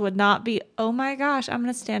process would not be, "Oh my gosh, I'm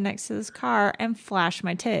going to stand next to this car and flash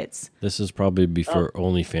my tits." This is probably before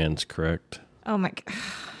OnlyFans, correct? Oh my god.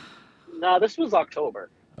 No, this was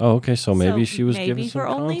October. Oh, okay. So maybe she was giving some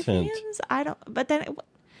content. OnlyFans? I don't. But then,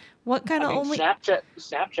 what kind of only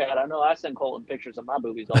Snapchat? I know I send Colton pictures of my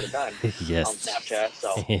boobies all the time. Yes. On Snapchat.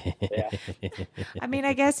 So yeah. I mean,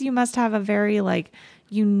 I guess you must have a very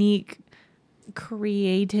unique,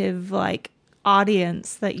 creative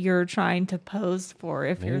audience that you're trying to pose for.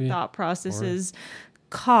 If your thought process is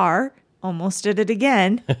car, almost did it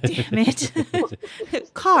again. Damn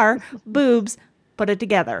it. Car, boobs. Put it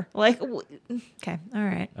together. Okay, all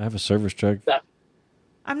right. I have a service truck.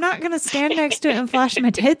 I'm not going to stand next to it and flash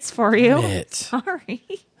my tits for you. Sorry.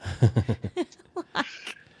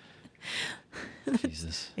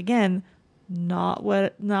 Jesus. Again, not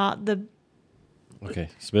the... Okay,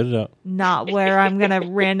 spit it out. Not where I'm going to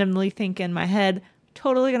randomly think in my head,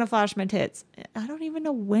 totally going to flash my tits. I don't even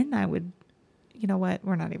know when I would... You know what?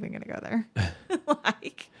 We're not even going to go there.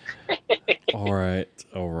 All right.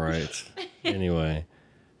 Anyway,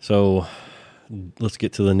 so let's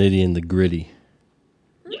get to the nitty and the gritty.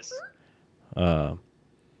 Yes. What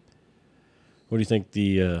do you think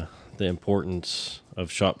the importance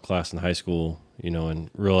of shop class in high school, and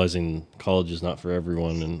realizing college is not for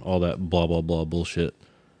everyone and all that blah, blah, blah bullshit?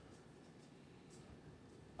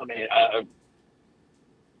 I mean,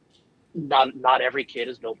 not every kid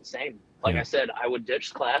is built the same. Like I said, I would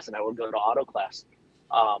ditch class and I would go to auto class.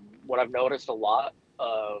 What I've noticed a lot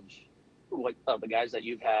of the guys that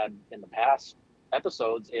you've had in the past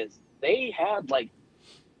episodes is they had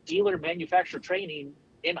dealer manufacturer training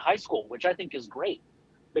in high school, which I think is great,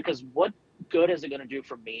 because what good is it going to do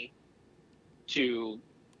for me to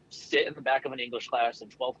sit in the back of an English class in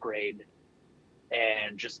 12th grade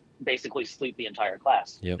and just basically sleep the entire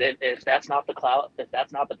class? Yep. If that's not the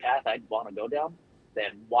path I'd want to go down,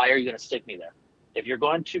 then why are you going to stick me there? If you're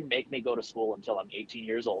going to make me go to school until I'm 18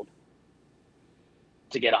 years old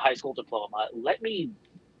to get a high school diploma, let me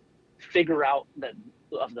figure out the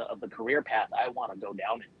career path I want to go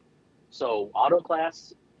down in. So auto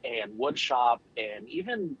class and wood shop and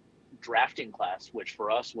even drafting class, which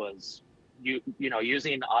for us was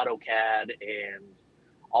using AutoCAD and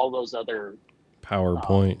all those other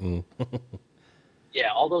PowerPoint and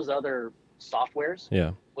all those other softwares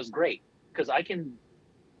was great, because I can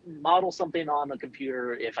model something on a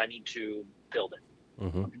computer if I need to build it.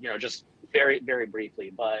 mm-hmm. Just very, very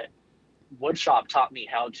briefly. But wood shop taught me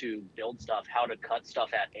how to build stuff, how to cut stuff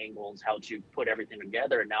at angles, how to put everything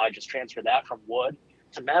together. And now I just transfer that from wood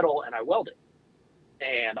to metal and I weld it.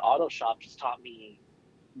 And auto shop just taught me,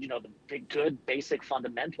 the big, good basic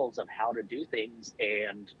fundamentals of how to do things,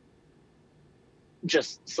 and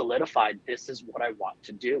just solidified this is what I want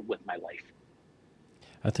to do with my life.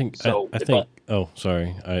 I think, oh,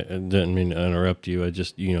 sorry. I didn't mean to interrupt you. I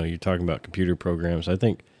just, you're talking about computer programs. I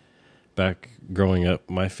think back growing up,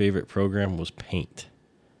 my favorite program was Paint.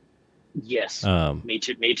 Yes, me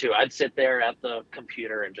too. I'd sit there at the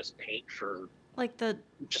computer and just paint for like the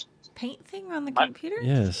paint thing on the computer.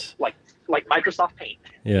 Yes, like Microsoft Paint.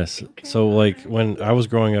 Yes. Okay. So like when I was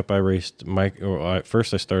growing up, I raced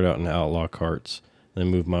first I started out in outlaw karts, then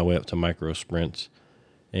moved my way up to micro sprints,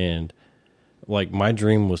 and like my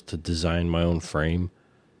dream was to design my own frame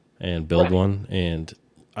and build one, and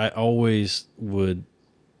I always would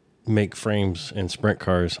make frames and sprint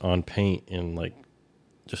cars on Paint and like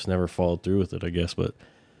just never followed through with it, I guess. But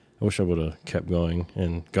I wish I would have kept going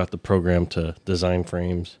and got the program to design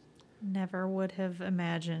frames. Never would have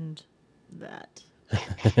imagined that.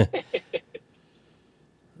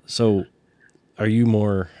 So are you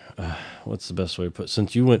more, what's the best way to put it?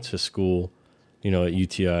 Since you went to school, at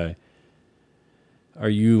UTI, are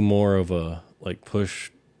you more of a like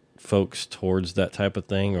push folks towards that type of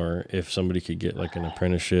thing, or if somebody could get like an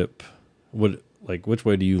apprenticeship, which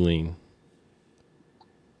way do you lean?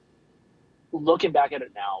 Looking back at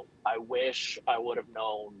it now, I wish I would have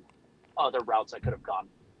known other routes I could have gone.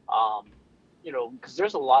 Because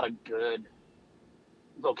there's a lot of good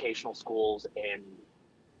vocational schools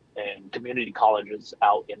and community colleges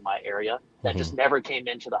out in my area that just never came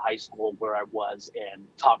into the high school where I was and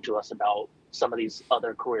talked to us about some of these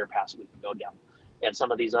other career paths we can go down and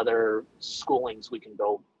some of these other schoolings we can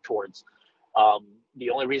go towards. The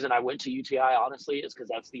only reason I went to UTI, honestly, is because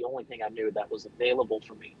that's the only thing I knew that was available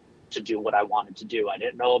for me to do what I wanted to do. I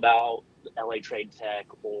didn't know about LA Trade Tech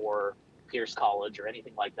or Pierce College or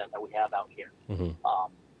anything like that we have out here.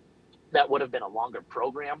 That would have been a longer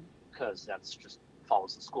program because that's just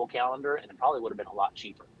follows the school calendar, and it probably would have been a lot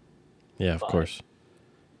cheaper. Yeah, of course.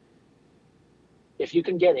 If you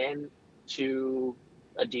can get in to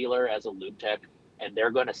a dealer as a lube tech and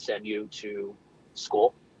they're going to send you to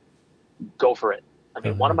school, go for it. I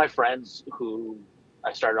mean, one of my friends who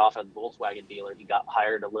I started off as a Volkswagen dealer, he got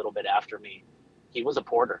hired a little bit after me. He was a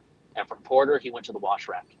porter, and from porter he went to the wash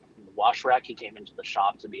rack. From the wash rack he came into the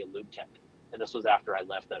shop to be a lube tech, and this was after I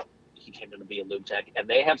left that he came in to be a lube tech, and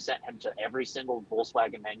they have sent him to every single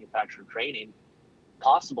Volkswagen manufacturer training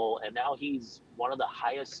possible, and now he's one of the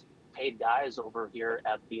highest paid guys over here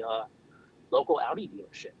at the local Audi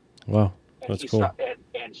dealership. Wow, that's cool.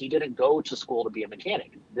 And he didn't go to school to be a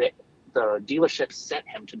mechanic. The dealership sent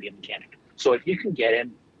him to be a mechanic. So if you can get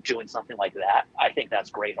in doing something like that, I think that's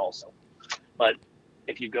great also. But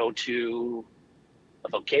if you go to a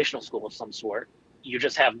vocational school of some sort, you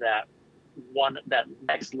just have that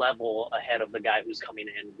next level ahead of the guy who's coming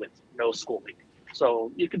in with no schooling.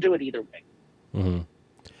 So you can do it either way. Mm-hmm.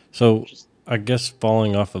 So I guess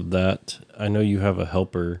falling off of that, I know you have a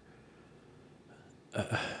helper.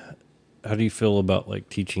 How do you feel about like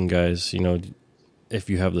teaching guys, if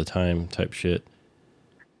you have the time type shit?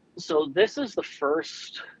 So this is the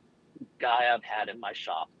first guy I've had in my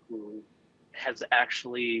shop who has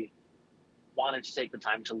actually wanted to take the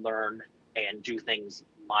time to learn and do things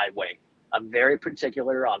my way. I'm very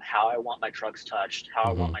particular on how I want my trucks touched, how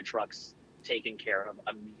I want my trucks taken care of.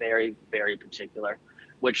 I'm very, very particular,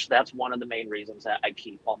 which that's one of the main reasons that I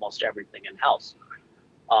keep almost everything in house.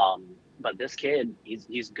 But this kid,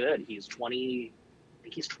 he's good. He's 20, I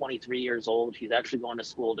think he's 23 years old. He's actually going to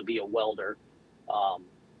school to be a welder.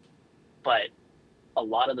 But a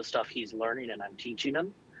lot of the stuff he's learning and I'm teaching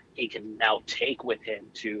him, he can now take with him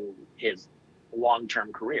to his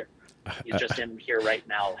long-term career. He's just in here right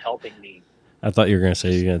now helping me. I thought you were going to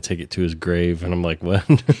say you're going to take it to his grave, and I'm like, what?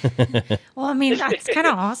 Well, I mean, that's kind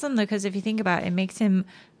of awesome, though, because if you think about it, it makes him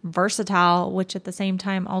versatile, which at the same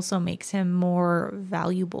time also makes him more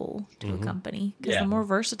valuable to a company, because the more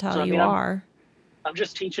versatile you are. I'm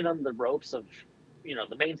just teaching him the ropes of,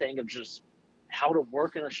 the main thing of just how to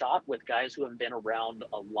work in a shop with guys who have been around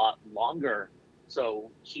a lot longer. So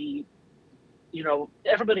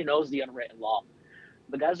everybody knows the unwritten law.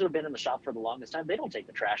 The guys who have been in the shop for the longest time, they don't take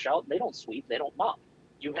the trash out, they don't sweep, they don't mop.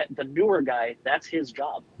 The newer guy, that's his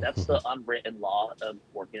job. That's the unwritten law of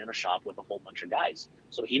working in a shop with a whole bunch of guys.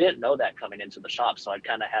 So he didn't know that coming into the shop. So I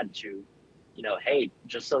kind of had to, hey,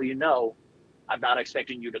 just so you know, I'm not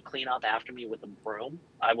expecting you to clean up after me with a broom.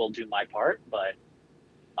 I will do my part, but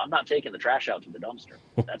I'm not taking the trash out to the dumpster.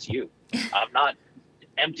 That's you. I'm not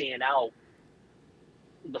emptying out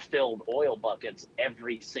the filled oil buckets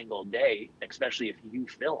every single day, especially if you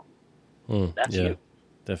fill them. That's Yeah, you.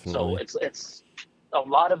 So definitely. it's a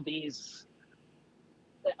lot of these.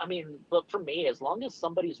 I mean, but for me, as long as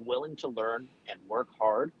somebody's willing to learn and work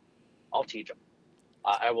hard, I'll teach them.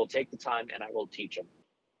 I will take the time and I will teach them.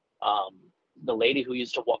 Um, the lady who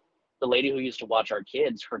used to walk, the lady who used to watch our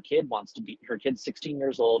kids, her kid's 16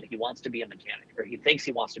 years old. He wants to be a mechanic, or he thinks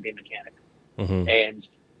he wants to be a mechanic. Mm-hmm. And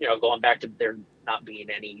going back to there not being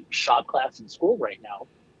any shop class in school right now,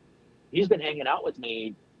 he's been hanging out with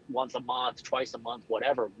me once a month, twice a month,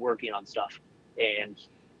 whatever, working on stuff. And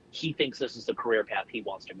he thinks this is the career path he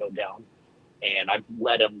wants to go down. And I've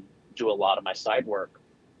let him do a lot of my side work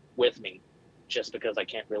with me, just because I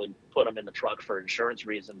can't really put him in the truck for insurance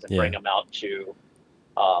reasons and bring him out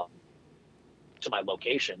um, to my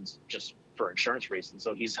locations just for insurance reasons.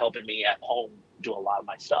 So he's helping me at home do a lot of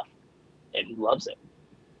my stuff, and he loves it.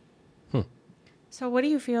 So what do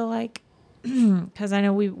you feel like, because I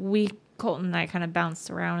know we Colton and I kind of bounce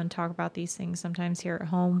around and talk about these things sometimes here at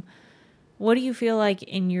home. What do you feel like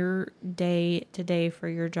in your day to day for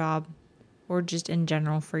your job, or just in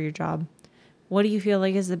general for your job? What do you feel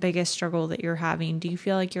like is the biggest struggle that you're having? Do you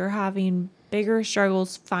feel like you're having bigger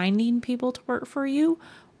struggles finding people to work for you?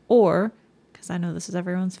 Or, because I know this is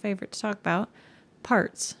everyone's favorite to talk about,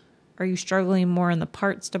 parts. Are you struggling more in the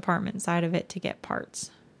parts department side of it to get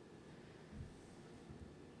parts?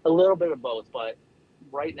 A little bit of both, but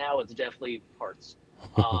right now it's definitely parts.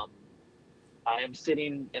 I am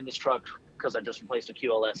sitting in this truck because I just replaced a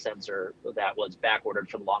QLS sensor that was back ordered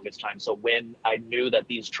for the longest time. So when I knew that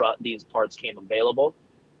these parts came available,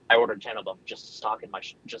 I ordered 10 of them just to stock in the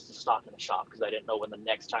shop, because I didn't know when the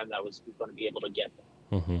next time that I was going to be able to get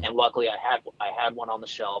them. Mm-hmm. And luckily I had one on the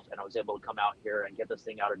shelf, and I was able to come out here and get this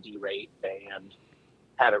thing out of D-rate and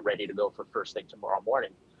have it ready to go for first thing tomorrow morning.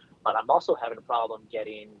 But I'm also having a problem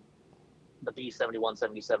getting the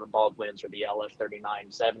B7177 Baldwins or the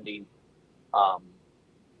LF3970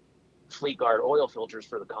 Fleet Guard oil filters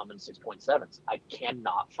for the common 6.7s. I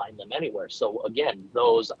cannot find them anywhere. So again,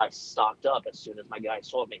 those I stocked up as soon as my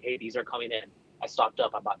guys told me, hey, these are coming in. I stocked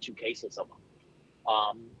up. I bought 2 cases of them.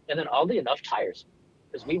 And then oddly enough, tires,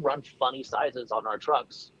 because we run funny sizes on our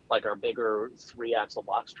trucks, like our bigger 3-axle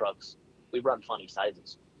box trucks. We run funny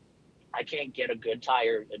sizes. I can't get a good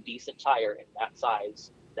tire, a decent tire in that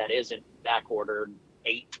size that isn't back ordered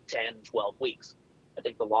 8, 10, 12 weeks. I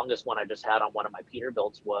think the longest one I just had on one of my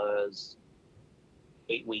Peterbilts was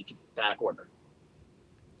 8-week back order.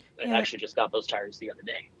 I actually just got those tires the other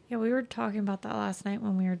day. Yeah, we were talking about that last night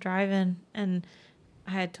when we were driving, and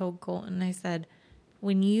I had told Colton, I said,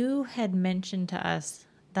 when you had mentioned to us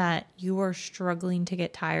that you were struggling to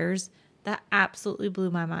get tires, that absolutely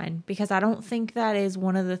blew my mind, because I don't think that is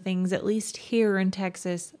one of the things, at least here in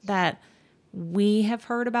Texas, that we have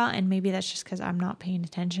heard about. And maybe that's just because I'm not paying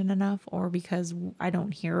attention enough, or because I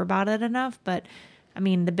don't hear about it enough. But I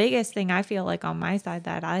mean, the biggest thing I feel like on my side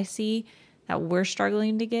that I see that we're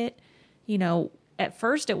struggling to get, at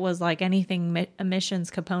first it was like anything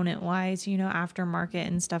emissions component wise, aftermarket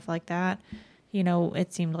and stuff like that.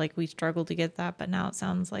 It seemed like we struggled to get that, but now it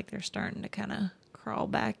sounds like they're starting to kind of crawl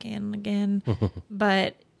back in again.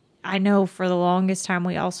 But I know for the longest time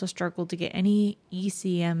we also struggled to get any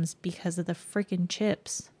ECMs because of the freaking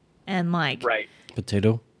chips. And right.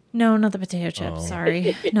 Potato? No, not the potato chips.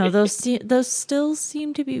 Sorry. No, those still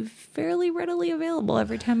seem to be fairly readily available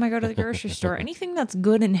every time I go to the grocery store. Anything that's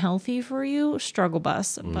good and healthy for you, struggle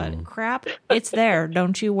bus. But crap, it's there.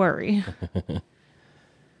 Don't you worry.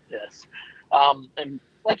 Yes. And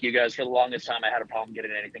like you guys, for the longest time, I had a problem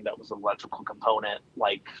getting anything that was an electrical component,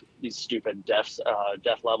 like these stupid def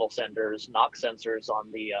level senders, knock sensors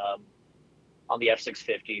on the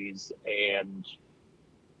F650s, and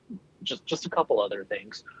just a couple other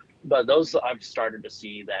things. But those I've started to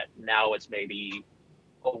see that now it's maybe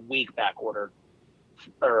a week back order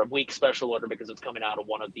or a week special order, because it's coming out of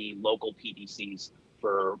one of the local PDCs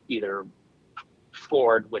for either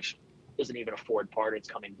Ford, which isn't even a Ford part. It's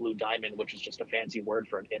coming Blue Diamond, which is just a fancy word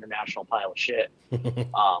for an international pile of shit.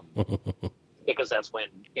 Because that's when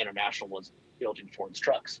International was building Ford's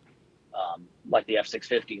trucks, like the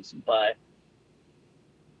F650s. But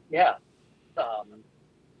yeah,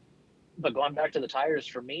 but going back to the tires,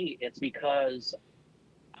 for me, it's because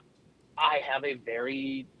I have a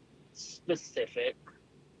very specific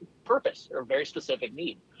purpose or very specific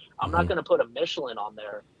need. I'm not going to put a Michelin on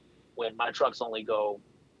there when my trucks only go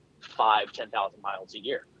 10,000 miles a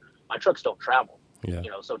year. My trucks don't travel. Yeah.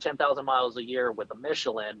 So 10,000 miles a year with a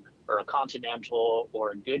Michelin or a Continental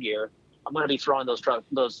or a Goodyear, I'm going to be throwing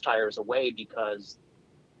those tires away because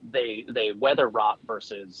they weather rot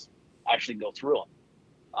versus actually go through them.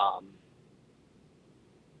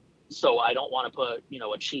 So I don't want to put,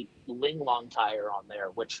 a cheap Ling Long tire on there,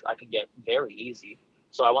 which I can get very easy.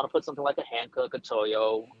 So I want to put something like a Hankook, a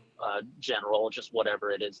Toyo, General, just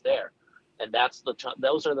whatever it is there. And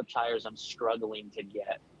those are the tires I'm struggling to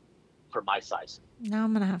get for my size. Now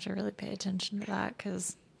I'm going to have to really pay attention to that,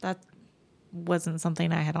 because that wasn't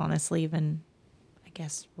something I had honestly even, I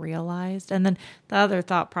guess, realized. And then the other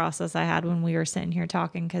thought process I had when we were sitting here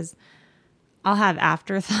talking, because I'll have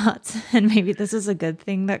afterthoughts, and maybe this is a good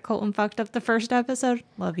thing that Colton fucked up the first episode.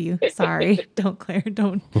 Love you. Sorry. Don't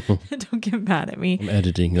get mad at me. I'm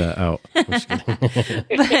editing that out.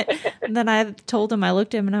 But then I told him, I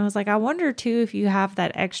looked at him and I was like, I wonder too if you have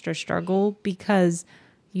that extra struggle because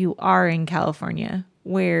you are in California,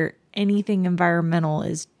 where anything environmental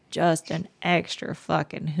is just an extra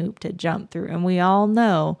fucking hoop to jump through. And we all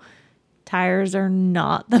know tires are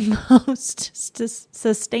not the most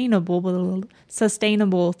sustainable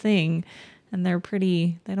thing. And they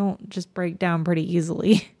don't just break down pretty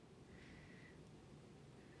easily.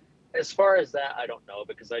 As far as that, I don't know,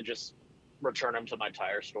 because I just return them to my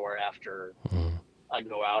tire store after I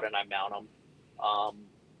go out and I mount them.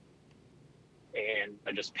 And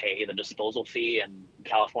I just pay the disposal fee and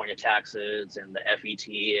California taxes and the FET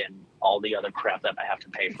and all the other crap that I have to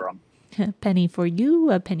pay for them. A penny for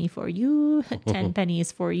you, a penny for you, 10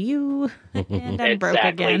 pennies for you, and I'm broke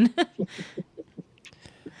again.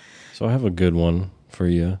 So I have a good one for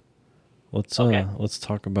you. Let's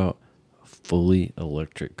talk about fully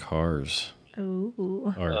electric cars.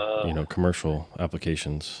 Ooh. Or commercial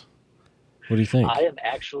applications. What do you think? I am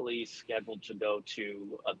actually scheduled to go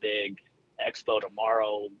to a big expo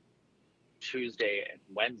tomorrow, Tuesday and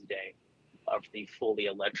Wednesday, of the fully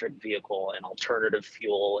electric vehicle and alternative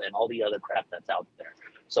fuel and all the other crap that's out there.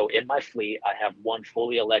 So in my fleet, I have one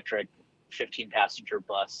fully electric 15-passenger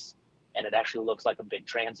bus, and it actually looks like a big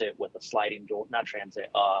Transit with a sliding door, not Transit,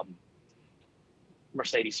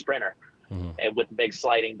 Mercedes Sprinter, and with a big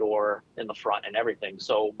sliding door in the front and everything.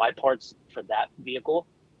 So my parts for that vehicle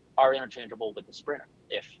are interchangeable with the Sprinter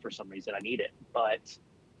if for some reason I need it. But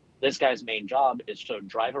this guy's main job is to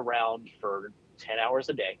drive around for 10 hours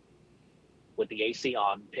a day with the AC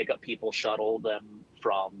on, pick up people, shuttle them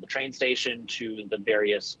from the train station to the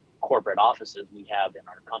various corporate offices we have in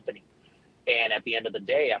our company. And at the end of the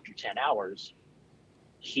day, after 10 hours,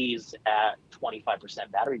 he's at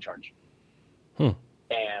 25% battery charge.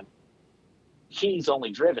 And he's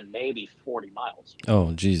only driven maybe 40 miles.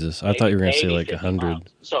 Oh, Jesus. I thought you were going to say like 100. Miles.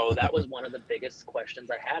 So that was one of the biggest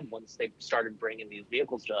questions I had once they started bringing these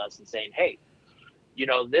vehicles to us and saying, hey,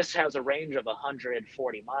 this has a range of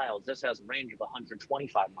 140 miles. This has a range of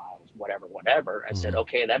 125 miles, whatever. I said,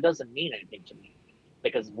 okay, that doesn't mean anything to me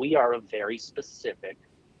because we are a very specific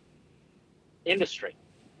industry.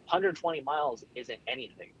 120 miles isn't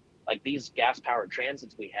anything. Like these gas-powered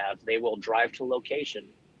transits we have, they will drive to location.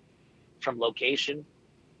 From location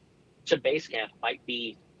to base camp might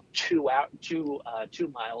be 2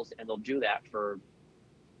 miles, and they'll do that for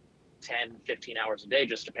 10, 15 hours a day,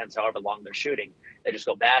 just depends however long they're shooting. They just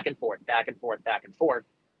go back and forth.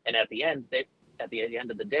 And at the end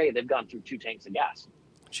of the day, they've gone through 2 tanks of gas.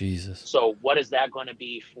 Jesus. So what is that going to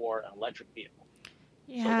be for an electric vehicle?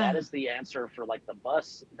 Yeah. So that is the answer for like the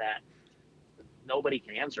bus that nobody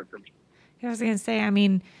can answer for me. I was going to say,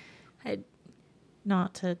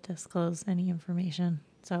 not to disclose any information,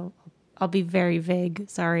 so I'll be very vague.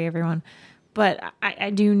 Sorry, everyone. But I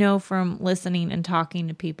do know from listening and talking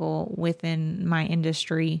to people within my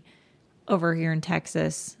industry over here in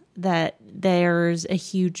Texas that there's a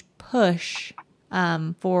huge push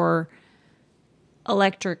for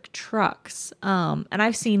electric trucks. And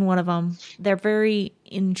I've seen one of them. They're very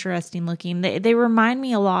interesting looking. They remind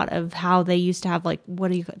me a lot of how they used to have, like,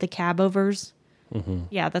 the cab overs? Mm-hmm.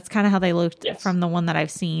 Yeah, that's kind of how they looked from the one that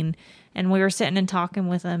I've seen. And we were sitting and talking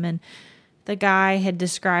with them, and the guy had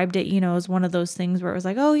described it, as one of those things where it was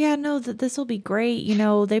like, oh yeah, no, this will be great.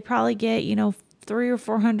 They probably get, 300 or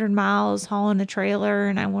 400 miles hauling a trailer.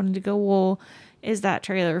 And I wanted to go, well, is that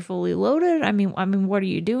trailer fully loaded? I mean, what are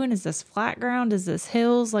you doing? Is this flat ground? Is this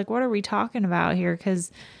hills? Like, what are we talking about here?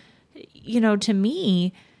 Because, to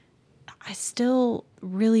me, I still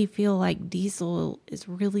really feel like diesel is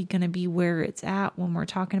really going to be where it's at when we're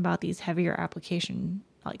talking about these heavier application,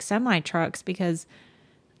 like semi trucks, because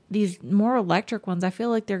these more electric ones, I feel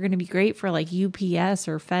like they're going to be great for like UPS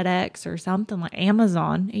or FedEx or something like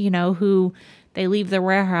Amazon, who they leave their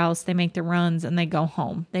warehouse, they make the runs, and they go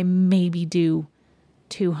home. They maybe do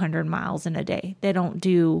 200 miles in a day. They don't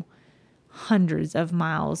do hundreds of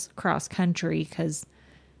miles cross country because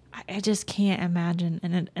I just can't imagine.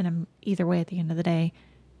 And either way, at the end of the day,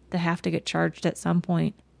 that have to get charged at some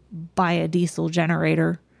point by a diesel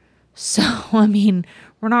generator. So, I mean,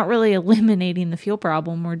 we're not really eliminating the fuel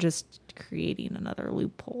problem. We're just creating another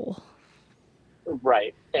loophole.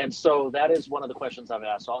 Right. And so that is one of the questions I've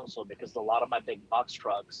asked also, because a lot of my big box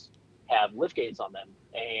trucks have lift gates on them.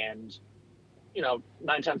 And,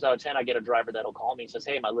 9 times out of 10, I get a driver that'll call me and says,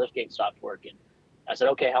 hey, my lift gate stopped working. I said,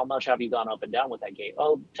 okay, how much have you gone up and down with that gate?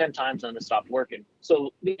 Oh, 10 times and it stopped working.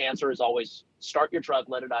 So the answer is always start your truck,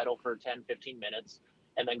 let it idle for 10, 15 minutes,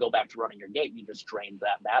 and then go back to running your gate. You just drained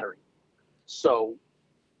that battery. So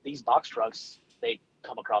these box trucks, they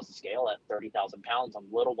come across the scale at 30,000 pounds on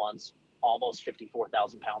the little ones, almost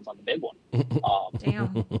 54,000 pounds on the big one.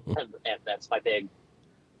 Damn. And that's my big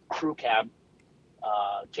crew cab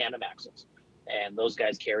tandem axles. And those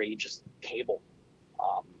guys carry just cable.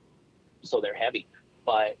 So they're heavy.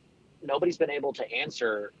 But nobody's been able to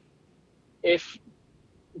answer, if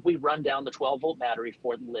we run down the 12-volt battery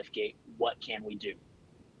for the lift gate, what can we do?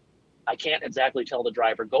 I can't exactly tell the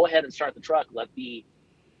driver, go ahead and start the truck, let the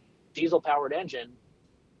diesel-powered engine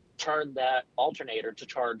turn that alternator to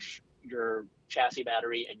charge your chassis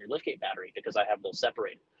battery and your liftgate battery, because I have those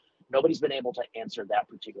separated. Nobody's been able to answer that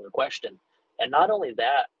particular question. And not only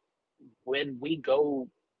that, when we go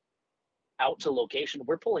out to location,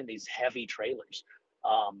 we're pulling these heavy trailers.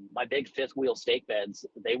 My big fifth wheel stake beds,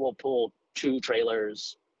 they will pull 2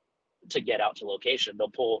 trailers to get out to location. They'll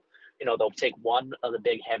pull, they'll take one of the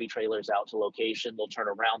big heavy trailers out to location. They'll turn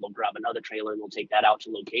around, they'll grab another trailer, they'll take that out to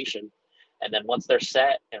location. And then once they're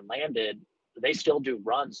set and landed, they still do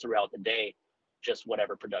runs throughout the day, just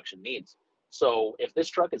whatever production needs. So if this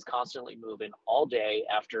truck is constantly moving all day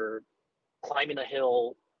after climbing a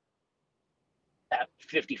hill at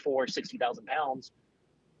 60,000 pounds,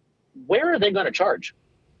 where are they going to charge?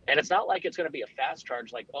 And it's not like it's going to be a fast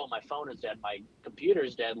charge, like, oh, my phone is dead, my computer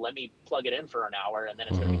is dead, let me plug it in for an hour and then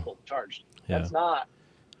it's going to be fully charged. Yeah.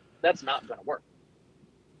 That's not going to work.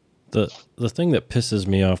 The thing that pisses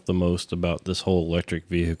me off the most about this whole electric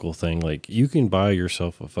vehicle thing, like, you can buy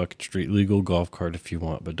yourself a fucking street legal golf cart if you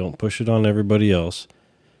want, but don't push it on everybody else,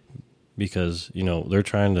 because, they're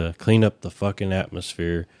trying to clean up the fucking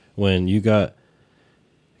atmosphere when you got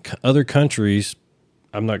other countries.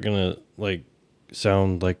 I'm not going to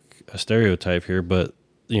sound like a stereotype here, but,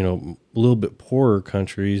 a little bit poorer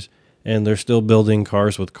countries, and they're still building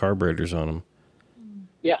cars with carburetors on them.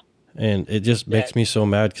 Yeah. And it just makes me so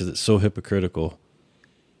mad because it's so hypocritical.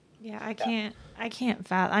 Yeah, I can't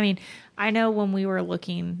fathom. I mean, I know when we were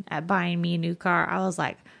looking at buying me a new car, I was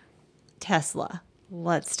like, Tesla.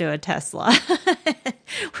 Let's do a Tesla.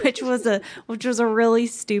 which was a really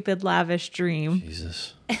stupid, lavish dream.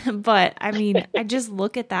 Jesus. But I mean, I just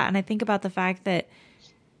look at that and I think about the fact that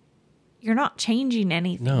you're not changing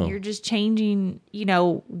anything. No. You're just changing,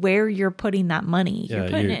 where you're putting that money. You're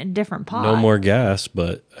putting it in a different pot. No more gas,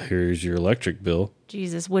 but here's your electric bill.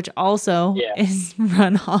 Jesus, which also is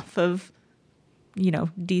run off of,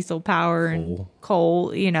 diesel power and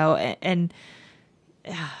coal, and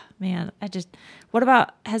man, what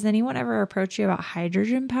about, has anyone ever approached you about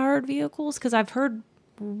hydrogen powered vehicles? Because I've heard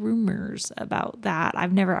rumors about that.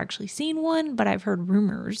 I've never actually seen one, but I've heard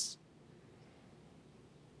rumors.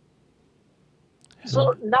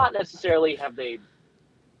 So not necessarily have they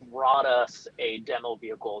brought us a demo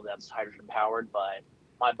vehicle that's hydrogen powered, but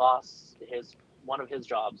my boss, one of his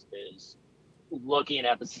jobs is looking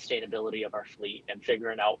at the sustainability of our fleet and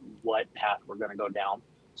figuring out what path we're going to go down.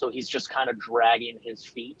 So he's just kind of dragging his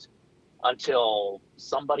feet until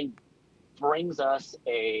somebody brings us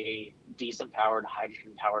a decent powered,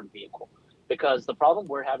 hydrogen powered vehicle. Because the problem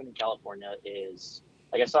we're having in California is,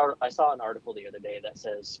 like, I saw an article the other day that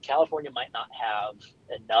says California might not have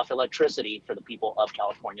enough electricity for the people of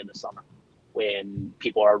California this summer, when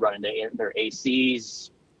people are running their ACs,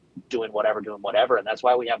 doing whatever. And that's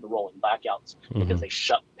why we have the rolling blackouts, because they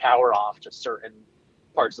shut power off to certain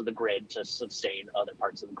parts of the grid to sustain other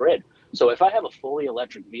parts of the grid. So if I have a fully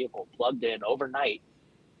electric vehicle plugged in overnight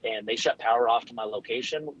and they shut power off to my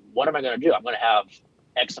location, what am I going to do? I'm going to have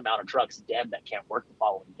X amount of trucks dead that can't work the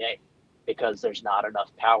following day, because there's not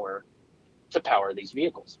enough power to power these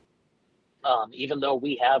vehicles. Even though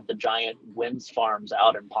we have the giant wind farms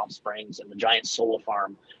out in Palm Springs and the giant solar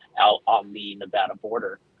farm out on the Nevada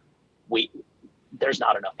border, there's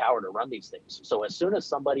not enough power to run these things. So as soon as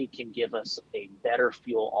somebody can give us a better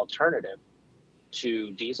fuel alternative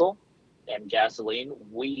to diesel and gasoline,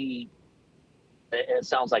 it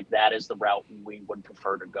sounds like that is the route we would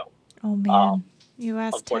prefer to go. Oh man,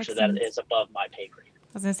 U.S. Unfortunately, Texans. That is above my pay grade.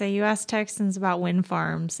 I was going to say, you ask Texans about wind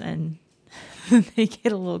farms and they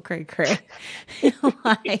get a little cray-cray.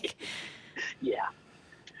 Yeah.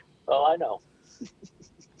 Oh, I know.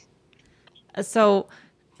 So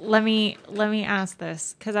let me ask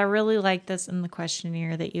this, because I really like this in the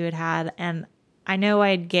questionnaire that you had, and I know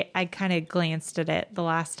I kind of glanced at it the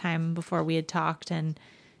last time before we had talked and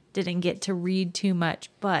didn't get to read too much,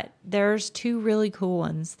 but there's two really cool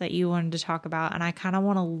ones that you wanted to talk about, and I kind of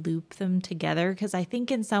want to loop them together because I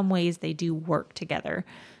think in some ways they do work together.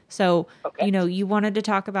 So, Okay. you wanted to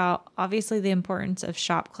talk about obviously the importance of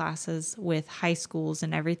shop classes with high schools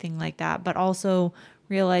and everything like that, but also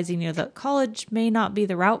realizing, that college may not be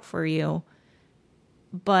the route for you,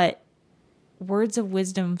 but words of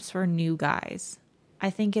wisdom for new guys. I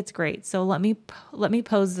think it's great. So let me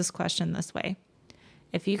pose this question this way.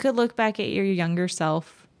 If you could look back at your younger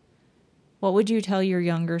self, what would you tell your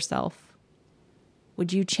younger self?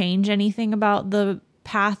 Would you change anything about the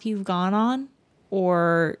path you've gone on?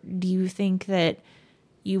 Or do you think that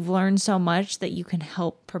you've learned so much that you can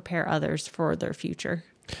help prepare others for their future?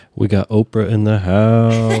 We got Oprah in the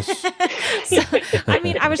house.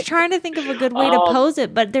 I was trying to think of a good way to pose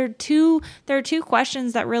it, but there are two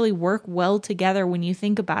questions that really work well together when you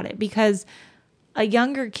think about it, because a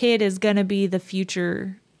younger kid is going to be the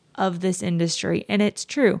future of this industry. And it's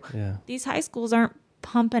true. Yeah. These high schools aren't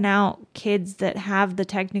pumping out kids that have the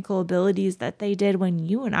technical abilities that they did when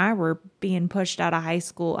you and I were being pushed out of high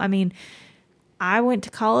school. I mean, I went to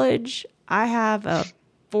college. I have a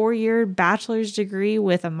 4-year bachelor's degree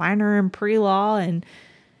with a minor in pre-law, and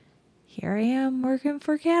here I am working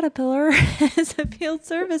for Caterpillar as a field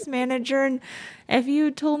service manager. And if you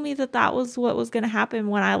told me that was what was going to happen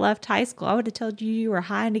when I left high school, I would have told you were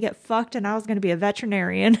hiring to get fucked and I was going to be a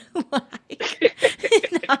veterinarian.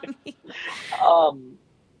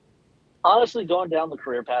 Honestly, going down the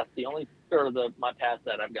career path, my path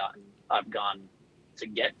that I've gone to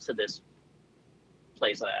get to this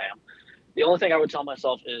place that I am. The only thing I would tell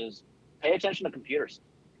myself is pay attention to computers.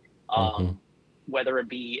 Whether it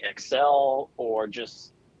be Excel or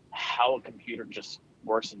just how a computer just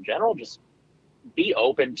works in general, just be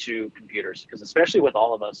open to computers. Because especially with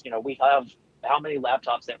all of us, we have how many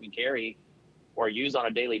laptops that we carry or use on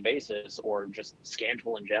a daily basis, or just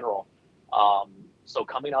scannable in general. So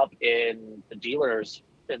coming up in the dealer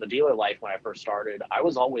life when I first started, I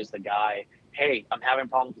was always the guy, hey, I'm having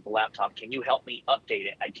problems with the laptop. Can you help me update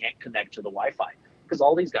it? I can't connect to the Wi-Fi. Because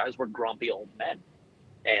all these guys were grumpy old men.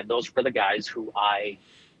 And those were the guys who I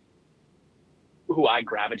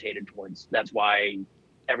gravitated towards. That's why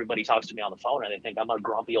everybody talks to me on the phone and they think I'm a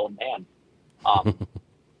grumpy old man.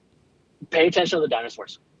 Pay attention to the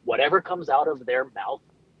dinosaurs. Whatever comes out of their mouth,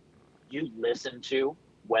 you listen to,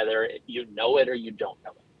 whether you know it or you don't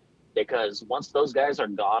know it. Because once those guys are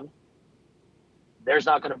gone, there's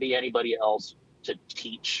not going to be anybody else to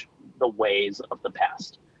teach the ways of the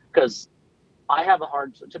past. Because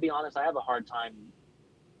to be honest, I have a hard time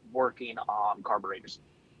working on carburetors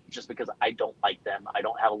just because I don't like them. I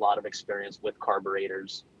don't have a lot of experience with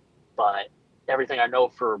carburetors, but everything I know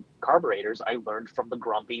for carburetors, I learned from the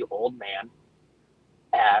grumpy old man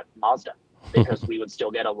at Mazda, because we would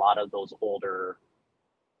still get a lot of those older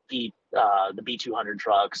the B200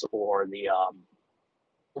 trucks, or the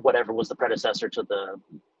whatever was the predecessor to the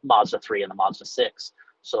Mazda 3 and the Mazda 6.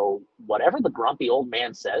 So whatever the grumpy old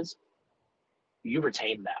man says, you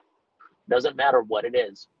retain that. Doesn't matter what it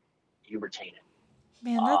is, you retain it.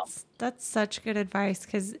 Man, that's such good advice,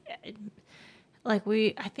 because I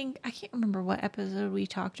can't remember what episode we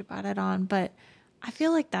talked about it on, but I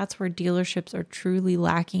feel like that's where dealerships are truly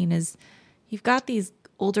lacking, is you've got these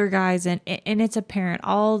older guys, and it's apparent.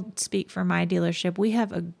 I'll speak for my dealership. We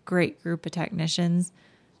have a great group of technicians,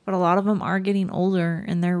 but a lot of them are getting older,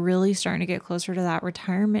 and they're really starting to get closer to that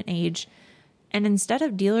retirement age. And instead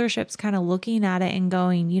of dealerships kind of looking at it and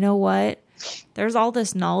going, you know what, there's all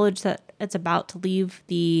this knowledge that it's about to leave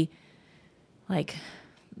the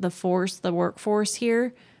workforce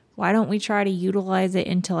here. Why don't we try to utilize it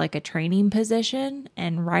into like a training position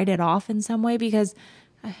and write it off in some way? Because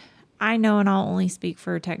I know, and I'll only speak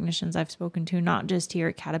for technicians I've spoken to, not just here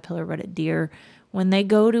at Caterpillar, but at Deere, when they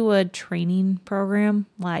go to a training program,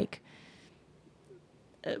 like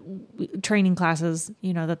training classes,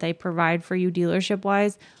 that they provide for you dealership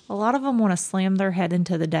wise, a lot of them want to slam their head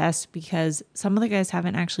into the desk because some of the guys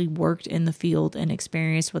haven't actually worked in the field and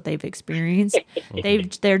experienced what they've experienced.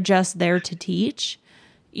 They're just there to teach,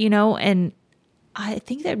 and I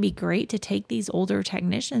think that'd be great to take these older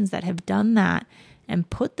technicians that have done that and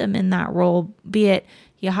put them in that role. Be it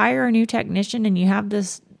you hire a new technician and you have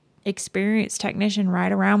this experienced technician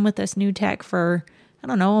ride around with this new tech for,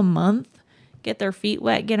 a month, get their feet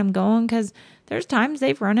wet, get them going. Because there's times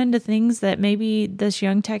they've run into things that maybe this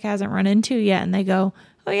young tech hasn't run into yet. And they go,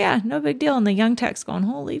 oh yeah, no big deal. And the young tech's going,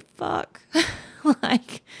 holy fuck.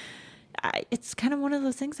 it's kind of one of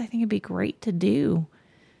those things I think it'd be great to do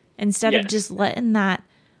instead of just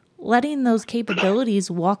letting those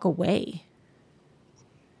capabilities walk away.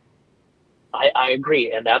 I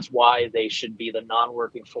agree. And that's why they should be the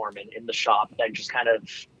non-working foreman in the shop that just kind of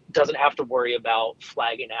doesn't have to worry about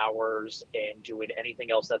flagging hours and doing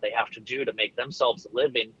anything else that they have to do to make themselves a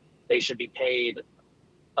living. They should be paid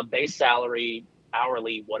a base salary,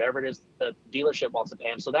 hourly, whatever it is the dealership wants to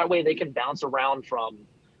pay them. So that way they can bounce around from,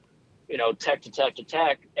 tech to tech to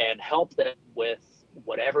tech and help them with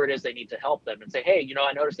whatever it is they need to help them and say, hey,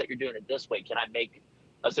 I noticed that you're doing it this way. Can I make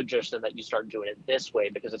a suggestion that you start doing it this way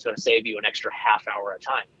because it's going to save you an extra half hour of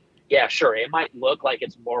time? Yeah, sure. It might look like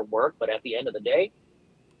it's more work, but at the end of the day,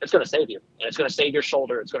 it's going to save you, and it's going to save your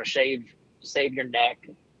shoulder. It's going to save your neck,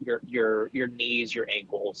 your knees, your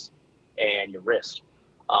ankles, and your wrist.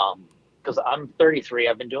 Because I'm 33,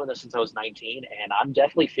 I've been doing this since I was 19, and I'm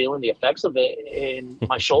definitely feeling the effects of it in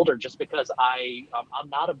my shoulder just because I'm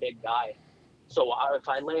not a big guy. So if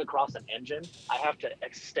I lay across an engine, I have to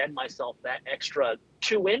extend myself that extra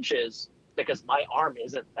 2 inches because my arm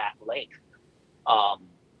isn't that length.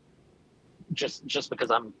 Just because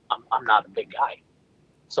I'm not a big guy.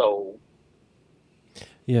 So.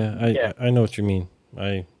 Yeah, I know what you mean.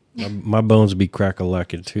 My bones be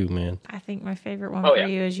crack-a-lacking too, man. I think my favorite one for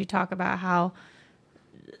you is you talk about how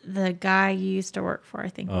the guy you used to work for, I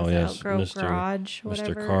think, was Elk Grove Garage,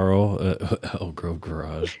 whatever. Mr. Carl, Elk Grove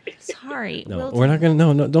Garage. Sorry. No, we're not going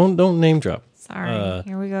to, no, don't name drop. Sorry.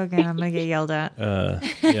 Here we go again. I'm going to get yelled at.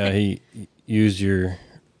 Yeah, he used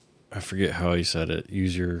I forget how he said it,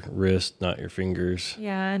 use your wrist, not your fingers.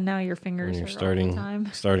 Yeah, and now your fingers when are starting, all the time.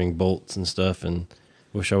 Starting bolts and stuff, and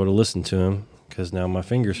wish I would have listened to him, because now my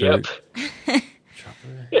fingers hurt.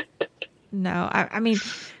 No, I mean,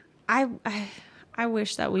 I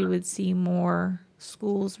wish that we would see more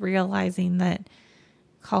schools realizing that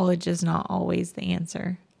college is not always the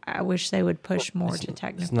answer. I wish they would push more to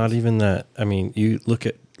technical. It's not even that. I mean, you look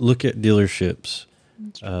at dealerships.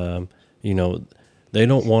 They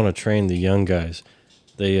don't want to train the young guys.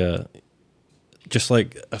 They just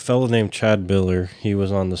like a fellow named Chad Miller. He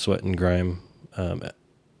was on the Sweat and Grime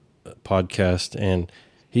podcast, and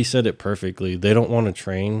he said it perfectly. They don't want to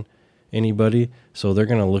train anybody, so they're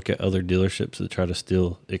going to look at other dealerships that try to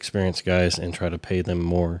steal experienced guys and try to pay them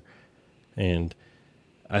more. And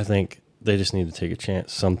I think they just need to take a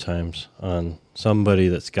chance sometimes on somebody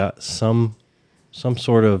that's got some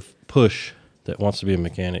sort of push that wants to be a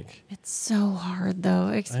mechanic. It's so hard though,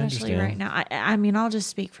 especially right now. I mean, I'll just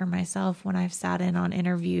speak for myself. When I've sat in on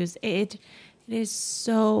interviews, it is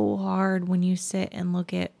so hard when you sit and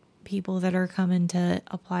look at people that are coming to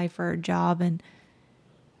apply for a job, and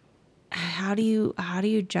how do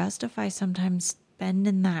you justify sometimes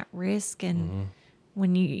spending that risk, and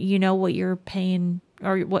when you know what you're paying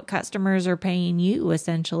or what customers are paying you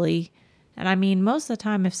essentially. And I mean, most of the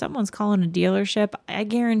time, if someone's calling a dealership, I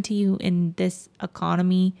guarantee you in this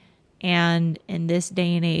economy and in this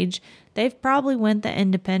day and age, they've probably went the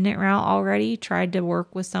independent route already, tried to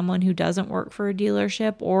work with someone who doesn't work for a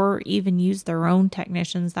dealership, or even use their own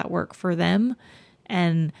technicians that work for them,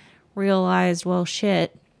 and realized, well,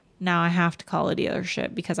 shit, now I have to call a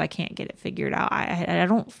dealership because I can't get it figured out. I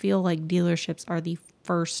don't feel like dealerships are the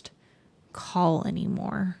first call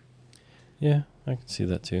anymore. Yeah, I can see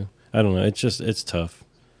that too. I don't know. It's tough.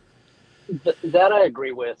 That I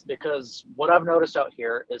agree with, because what I've noticed out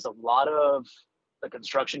here is a lot of the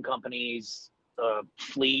construction companies,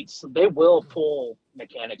 fleets, they will pull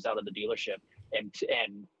mechanics out of the dealership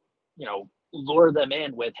and lure them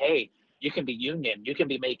in with, hey, you can be union, you can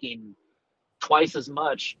be making twice as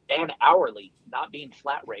much and hourly, not being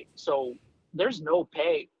flat rate. So there's no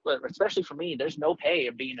pay, especially for me, there's no pay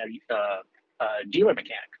in being a dealer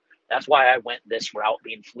mechanic. That's why I went this route,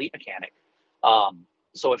 being fleet mechanic.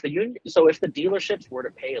 So if the dealerships were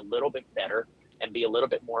to pay a little bit better and be a little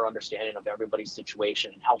bit more understanding of everybody's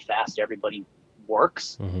situation and how fast everybody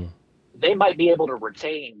works, they might be able to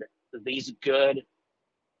retain these good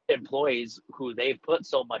employees who they've put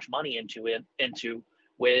so much money into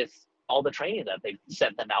with all the training that they've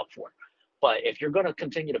sent them out for. But if you're going to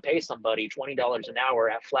continue to pay somebody $20 an hour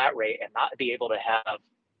at flat rate and not be able to have,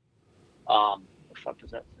 what the fuck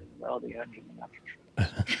does that say? Well, the engine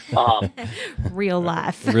real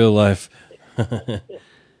life. Real life.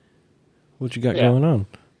 What you got going on?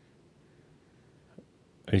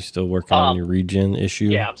 Are you still working on your regen issue?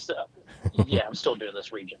 Yeah, I'm still doing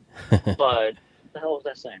this regen. But what the hell was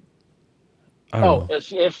that saying?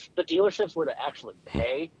 If the dealerships were to actually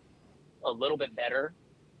pay a little bit better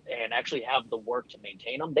and actually have the work to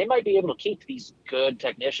maintain them, they might be able to keep these good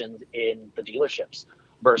technicians in the dealerships.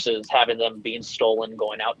 versus having them being stolen,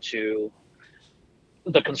 going out to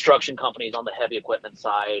the construction companies on the heavy equipment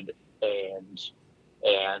side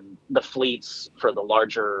and the fleets for the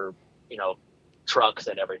larger, trucks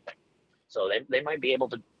and everything. So they might be able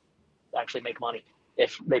to actually make money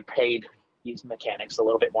if they paid these mechanics a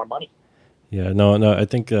little bit more money. Yeah, no, I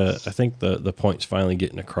think the point's finally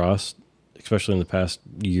getting across, especially in the past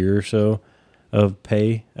year or so, of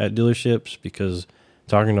pay at dealerships, because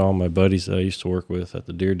talking to all my buddies that I used to work with at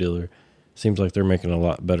the Deer dealer, seems like they're making a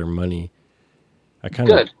lot better money. I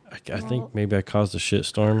think maybe I caused a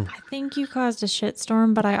shitstorm. I think you caused a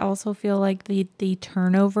shitstorm, but I also feel like the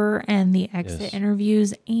turnover and the exit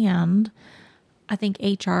interviews, and I think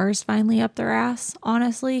HR is finally up their ass,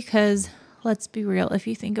 honestly, because let's be real. If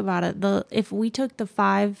you think about it, if we took the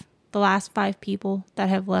last 5 people that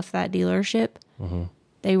have left that dealership,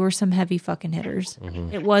 they were some heavy fucking hitters.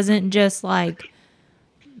 It wasn't just like,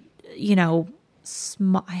 I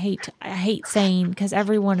hate saying, because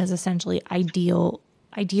everyone is essentially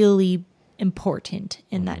ideally important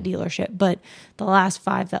in that dealership, but the last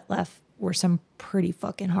 5 that left were some pretty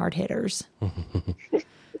fucking hard hitters.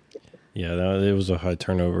 Yeah, it was a high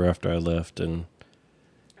turnover after I left, and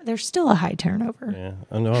there's still a high turnover. Yeah,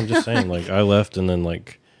 I know. I'm just saying, like, I left, and then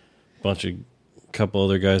like couple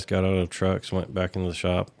other guys got out of trucks, went back into the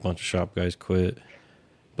shop. A bunch of shop guys quit,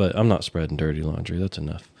 but I'm not spreading dirty laundry. That's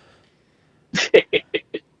enough.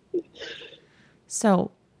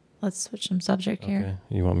 So, let's switch some subject here. Okay.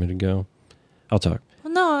 You want me to go? I'll talk.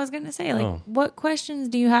 Well, no, I was going to say, what questions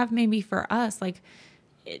do you have maybe for us? Like,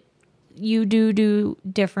 you do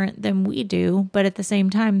different than we do, but at the same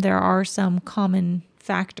time, there are some common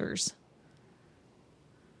factors.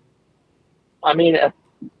 I mean,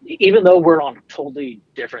 even though we're on totally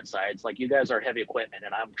different sides, like you guys are heavy equipment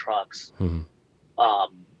and I'm trucks. Am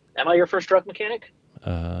I your first truck mechanic?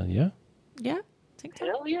 Yeah. Yeah. I think so.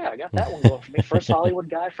 Hell yeah, I got that one going for me. First Hollywood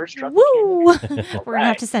guy, first truck Woo! mechanic. We're going to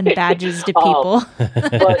have to send badges to people.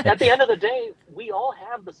 But at the end of the day, we all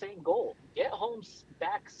have the same goal. Get home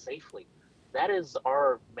back safely. That is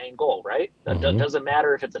our main goal, right? It doesn't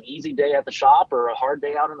matter if it's an easy day at the shop or a hard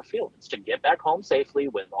day out in the field. It's to get back home safely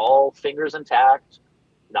with all fingers intact,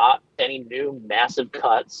 not any new massive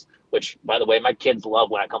cuts, which, by the way, my kids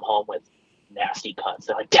love when I come home with nasty cuts.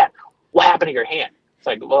 They're like, Dad, what happened to your hand? It's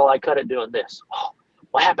like, well, I cut it doing this. Oh,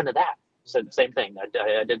 what happened to that? So the same thing.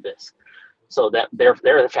 I did this. So that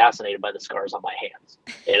they're fascinated by the scars on my hands.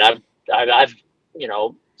 And I've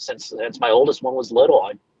since my oldest one was little,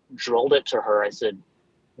 I drilled it to her. I said,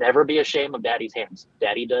 never be ashamed of Daddy's hands.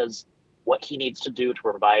 Daddy does what he needs to do to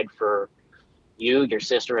provide for you, your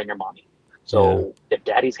sister, and your mommy. So if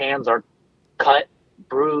Daddy's hands are cut,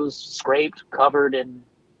 bruised, scraped, covered in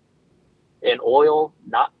oil,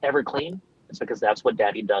 not ever clean, it's because that's what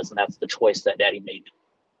Daddy does, and that's the choice that Daddy made.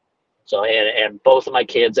 So, and both of my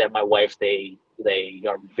kids and my wife, they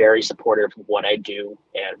are very supportive of what I do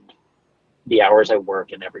and the hours I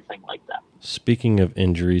work and everything like that. Speaking of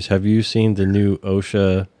injuries, have you seen the new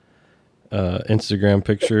OSHA Instagram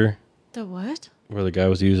picture? The what? Where the guy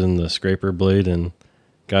was using the scraper blade and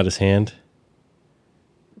got his hand?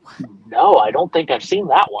 No, I don't think I've seen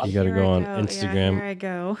that one. You got to go on Instagram. Yeah, here I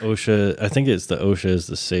go. OSHA, I think it's the OSHA is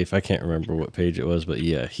the safe. I can't remember what page it was, but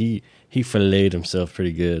yeah, he filleted himself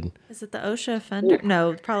pretty good. Is it the OSHA offender?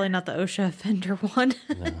 No, probably not the OSHA offender one.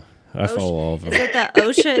 No, I follow all of them. Is it that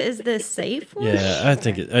OSHA is the safe one? Yeah, I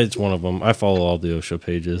think it's one of them. I follow all the OSHA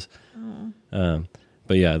pages. Oh.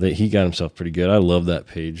 But yeah, he got himself pretty good. I love that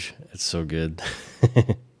page. It's so good.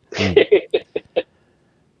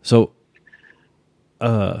 So,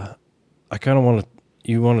 I kind of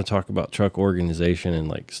you want to talk about truck organization and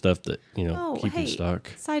like stuff that, keep in stock.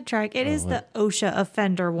 Sidetrack. It is the OSHA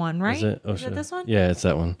offender one, right? Is it OSHA? Is it this one? Yeah, it's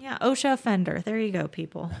that one. Yeah, OSHA offender. There you go,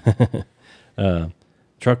 people.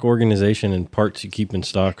 Truck organization and parts you keep in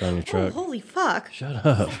stock on your truck. Oh, holy fuck. Shut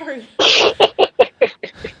up. Sorry.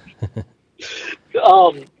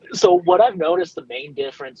 So what I've noticed, the main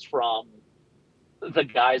difference from the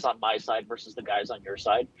guys on my side versus the guys on your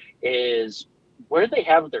side is where they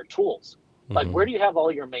have their tools. Like, where do you have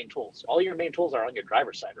all your main tools? All your main tools are on your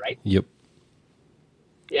driver's side, right? Yep.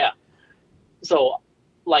 Yeah. So,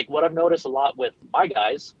 like, what I've noticed a lot with my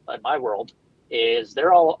guys in my world is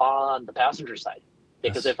they're all on the passenger side.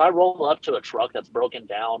 Because if I roll up to a truck that's broken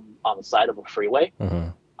down on the side of a freeway,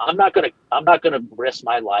 I'm not gonna risk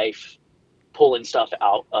my life pulling stuff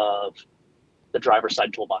out of the driver's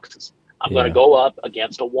side toolboxes. I'm gonna go up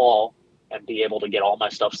against a wall and be able to get all my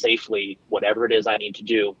stuff safely, whatever it is I need to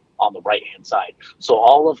do, on the right hand side. So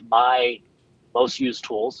all of my most used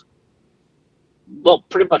tools, well,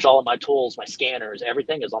 pretty much all of my tools, my scanners,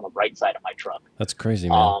 everything is on the right side of my truck. That's crazy,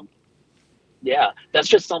 man. Yeah, that's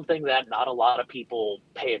just something that not a lot of people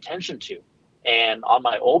pay attention to. And on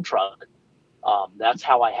my old truck, that's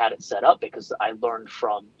how I had it set up, because I learned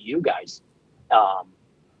from you guys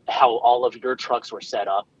how all of your trucks were set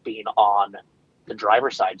up being on the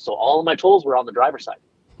driver's side. So all of my tools were on the driver's side.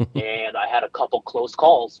 And I had a couple close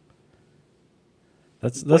calls.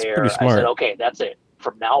 That's pretty smart. I said, okay, that's it.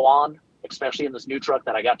 From now on, especially in this new truck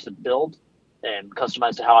that I got to build and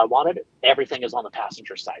customize to how I wanted it, everything is on the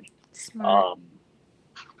passenger side. Smart.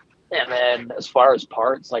 And then as far as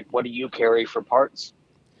parts, like, what do you carry for parts?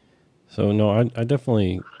 So no, I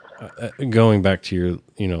definitely going back to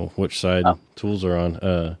your, which side tools are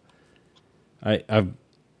on. I've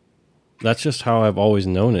that's just how I've always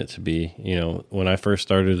known it to be. When I first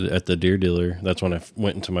started at the Deere dealer, that's when I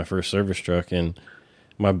went into my first service truck, and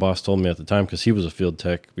my boss told me at the time, because he was a field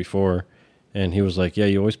tech before, and he was like, "Yeah,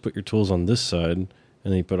 you always put your tools on this side, and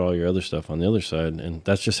then you put all your other stuff on the other side," and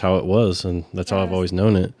that's just how it was, and that's how I've always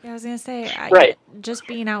known it. Yeah, I was gonna say, right. Just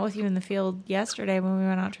being out with you in the field yesterday when we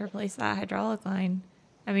went out to replace that hydraulic line,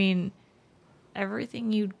 I mean,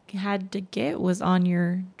 everything you had to get was on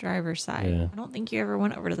your driver's side. Yeah. I don't think you ever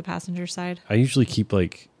went over to the passenger side. I usually keep,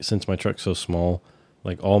 since my truck's so small,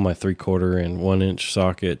 all my 3/4 and 1-inch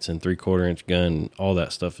sockets and 3/4-inch gun, all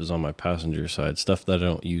that stuff is on my passenger side, stuff that I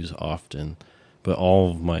don't use often. But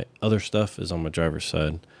all of my other stuff is on my driver's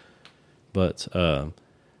side. But,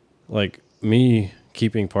 me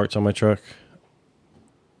keeping parts on my truck,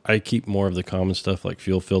 I keep more of the common stuff like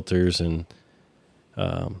fuel filters and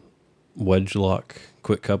wedge lock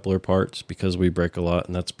quick coupler parts, because we break a lot,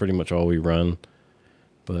 and that's pretty much all we run.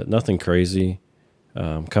 But nothing crazy.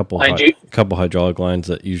 Couple hydraulic lines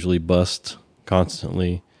that usually bust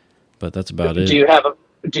constantly, but that's about it. Do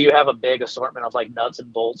you have a big assortment of nuts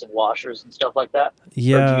and bolts and washers and stuff like that?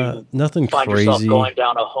 Yeah, nothing find crazy. Yourself going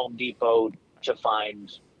down a Home Depot to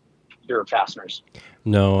find your fasteners?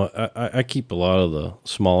 No, I keep a lot of the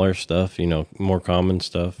smaller stuff, more common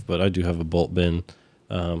stuff, but I do have a bolt bin.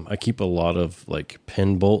 I keep a lot of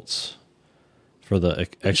pin bolts for the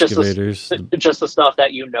excavators. Just the stuff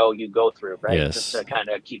that you go through, right? Yes. Just to kind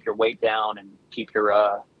of keep your weight down and keep your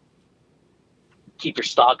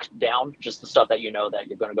stock down. Just the stuff that that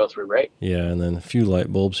you're going to go through, right? Yeah, and then a few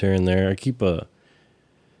light bulbs here and there. I keep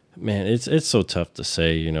it's so tough to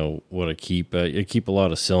say, what I keep. I keep a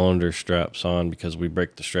lot of cylinder straps on, because we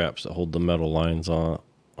break the straps that hold the metal lines on.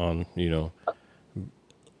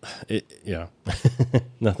 Yeah,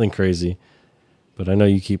 nothing crazy. But I know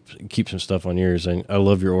you keep some stuff on yours, and I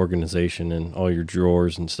love your organization and all your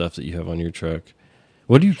drawers and stuff that you have on your truck.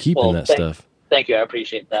 What do you keep in that stuff? Thank you, I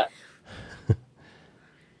appreciate that.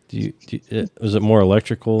 Was it more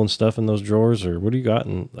electrical and stuff in those drawers, or what do you got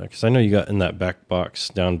in? Because I know you got in that back box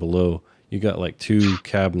down below, you got 2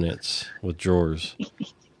 cabinets with drawers.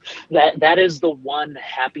 That is the one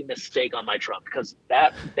happy mistake on my truck, because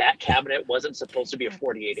that cabinet wasn't supposed to be a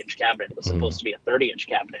 48-inch cabinet. It was supposed to be a 30-inch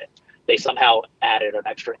cabinet. They somehow added an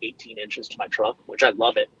extra 18 inches to my truck, which I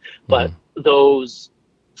love it. But those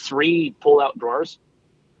 3 pull-out drawers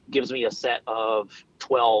gives me a set of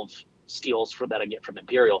 12 steels that I get from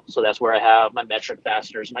Imperial. So that's where I have my metric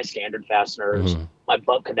fasteners, my standard fasteners, my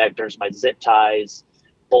butt connectors, my zip ties,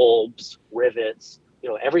 bulbs, rivets,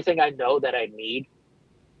 everything I know that I need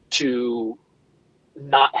to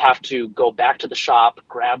not have to go back to the shop,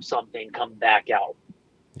 grab something, come back out.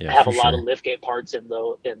 Yeah, I have a lot of liftgate parts in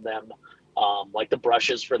them, like the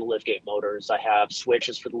brushes for the liftgate motors. I have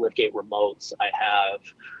switches for the liftgate remotes. I have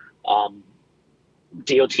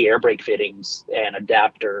DOT air brake fittings and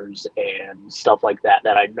adapters and stuff like that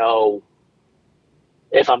I know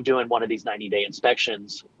if I'm doing one of these 90-day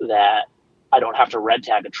inspections that I don't have to red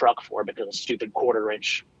tag a truck for, because a stupid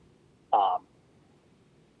 1/4-inch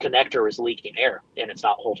connector is leaking air and it's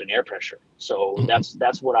not holding air pressure. So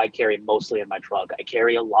that's what I carry mostly in my truck. I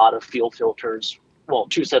carry a lot of fuel filters. Well,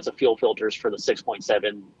 2 sets of fuel filters for the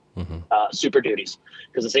 6.7 Super Duties,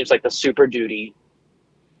 because it seems like the Super Duty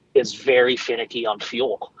is very finicky on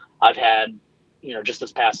fuel. I've had, just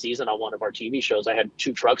this past season on one of our TV shows, I had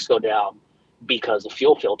 2 trucks go down because of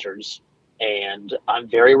fuel filters, and I'm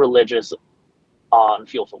very religious on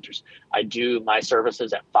fuel filters. I do my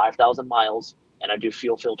services at 5,000 miles, and I do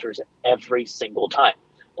fuel filters every single time.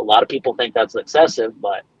 A lot of people think that's excessive,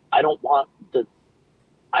 but I don't want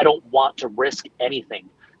to risk anything,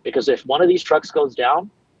 because if one of these trucks goes down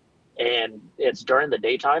and it's during the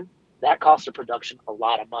daytime, that costs the production a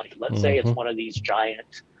lot of money. Let's say it's one of these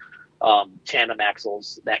giant tandem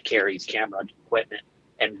axles that carries camera equipment,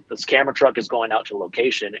 and this camera truck is going out to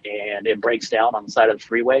location and it breaks down on the side of the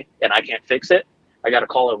freeway and I can't fix it. I got to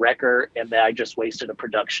call a wrecker, and then I just wasted a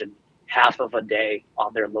production half of a day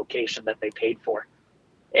on their location that they paid for.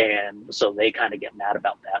 And so they kind of get mad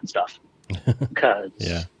about that stuff. Because,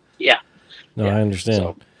 yeah. No, I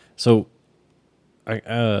understand. So I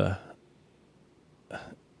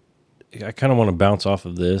kind of want to bounce off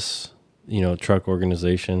of this, truck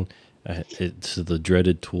organization. It's the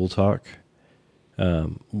dreaded tool talk.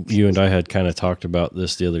 You and I had kind of talked about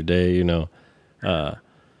this the other day,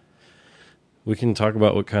 we can talk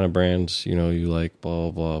about what kind of brands, you like,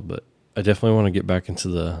 blah, blah, but I definitely want to get back into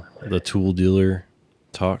the tool dealer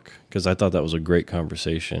talk, because I thought that was a great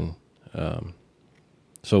conversation.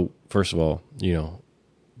 So first of all,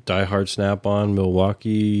 diehard Snap-on,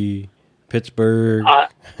 Milwaukee, Pittsburgh.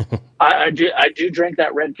 I do drink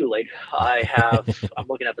that red Kool-Aid. I'm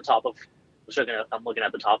looking at the top of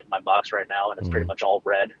my box right now, and it's pretty much all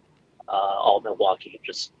red, all Milwaukee,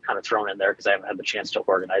 just kind of thrown in there because I haven't had the chance to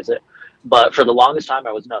organize it. But for the longest time,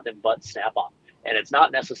 I was nothing but Snap-on, and it's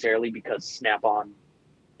not necessarily because Snap-on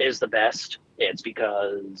is the best. It's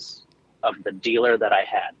because of the dealer that I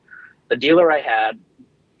had. The dealer I had,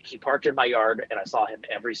 he parked in my yard, and I saw him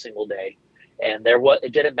every single day. And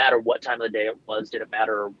it didn't matter what time of the day it was, didn't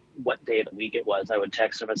matter what day of the week it was. I would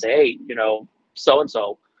text him and say, hey,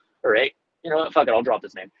 so-and-so, or hey, fuck it, I'll drop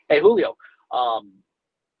his name. Hey, Julio,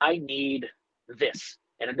 I need this.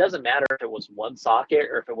 And it doesn't matter if it was one socket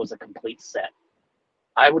or if it was a complete set.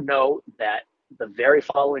 I would know that the very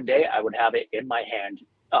following day I would have it in my hand.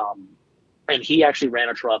 And he actually ran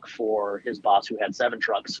a truck for his boss who had 7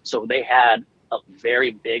 trucks. So they had a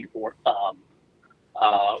very big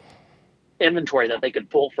inventory that they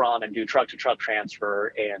could pull from and do truck to truck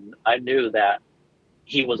transfer. And I knew that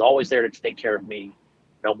he was always there to take care of me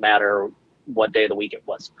no matter what day of the week it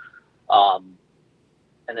was.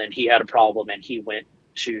 And then he had a problem and he went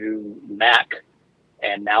to Mac,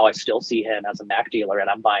 and now I still see him as a Mac dealer, and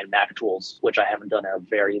I'm buying Mac tools, which I haven't done in a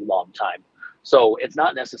very long time. So it's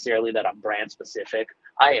not necessarily that I'm brand specific.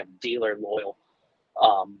 I am dealer loyal,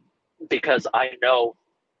 because like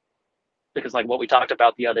what we talked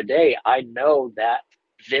about the other day, I know that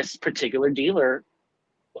this particular dealer,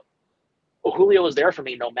 Julio, is there for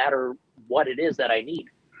me no matter what it is that I need.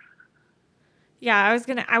 Yeah, I was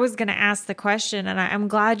gonna ask the question, and I'm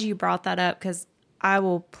glad you brought that up, because I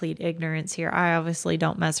will plead ignorance here. I obviously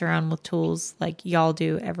don't mess around with tools like y'all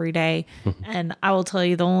do every day. And I will tell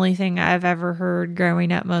you, the only thing I've ever heard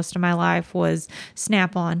growing up most of my life was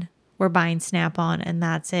Snap-on. We're buying Snap-on, and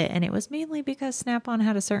that's it. And it was mainly because Snap-on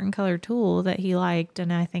had a certain color tool that he liked,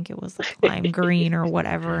 and I think it was like lime green or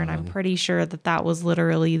whatever. And I'm pretty sure that was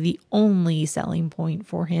literally the only selling point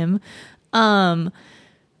for him.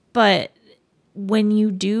 But when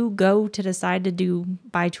you do go to decide to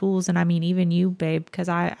buy tools, and I mean, even you, babe, because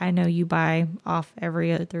I know you buy off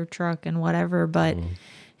every other truck and whatever, but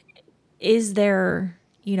is there,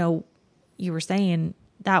 you were saying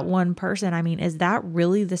that one person, I mean, is that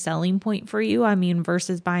really the selling point for you? I mean,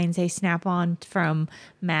 versus buying, say, Snap-on from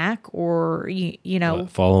Mac, or,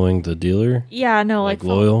 following the dealer? Yeah, no, like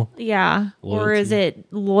loyal? Yeah. Loyalty? Or is it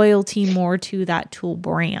loyalty more to that tool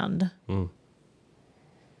brand?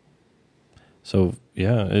 So,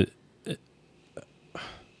 yeah,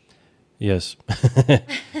 yes.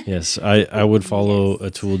 Yes, I would follow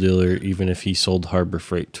a tool dealer even if he sold Harbor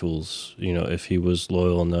Freight tools. If he was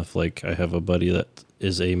loyal enough. Like, I have a buddy that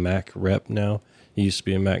is a Mac rep now. He used to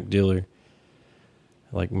be a Mac dealer.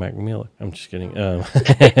 Like Mac Miller. I'm just kidding. No,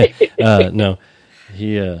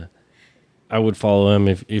 I would follow him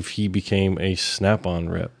if he became a Snap-on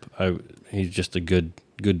rep. He's just a good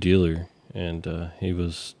dealer, and he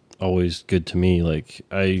was always good to me. Like,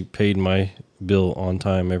 I paid my bill on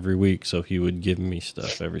time every week, so he would give me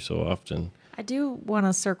stuff every so often. I do want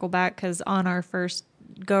to circle back, because on our first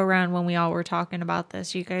go around when we all were talking about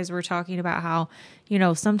this, you guys were talking about how,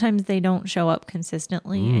 sometimes they don't show up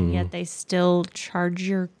consistently and yet they still charge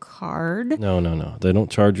your card. No. They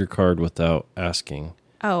don't charge your card without asking.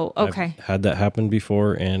 Oh, okay. I've had that happen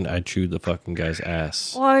before, and I chewed the fucking guy's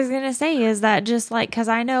ass. Well, I was going to say, is that just like, because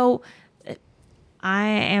I know I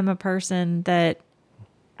am a person that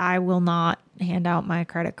I will not hand out my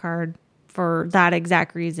credit card for that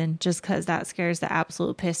exact reason, just because that scares the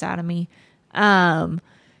absolute piss out of me. I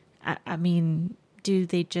mean, do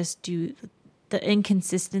they just do the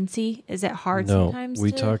inconsistency? Is it hard sometimes? No,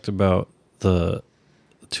 we talked about the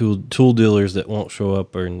tool dealers that won't show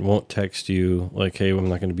up or won't text you like, hey, I'm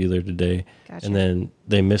not going to be there today. Gotcha. And then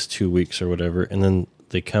they miss 2 weeks or whatever, and then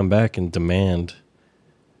they come back and demand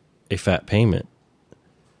a fat payment.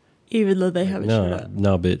 Even though they haven't showed up.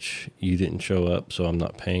 No, bitch, you didn't show up, so I'm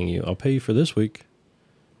not paying you. I'll pay you for this week.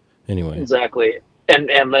 Anyway. Exactly. And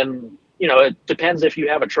then it depends if you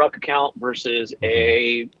have a truck account versus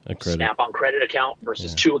a Snap-on credit account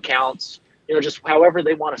versus two accounts, just however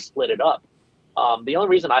they want to split it up. The only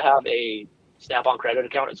reason I have a Snap-on credit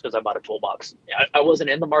account is because I bought a toolbox. I wasn't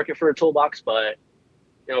in the market for a toolbox, but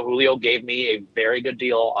Julio gave me a very good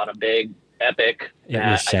deal on a big Epic that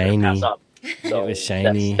I couldn't pass up. So it was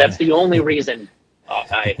shiny. That's the only reason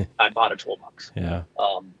I bought a toolbox. Yeah.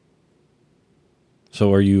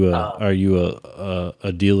 So are you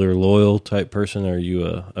a dealer loyal type person? Or are you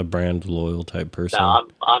a brand loyal type person? No,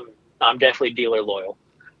 I'm definitely dealer loyal.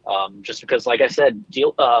 Just because, like I said,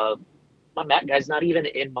 my Mac guy's not even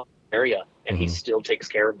in my area, and he still takes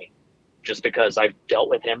care of me, just because I've dealt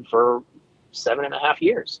with him for 7.5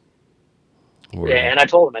 years. Word. And I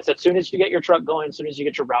told him, I said, as soon as you get your truck going, as soon as you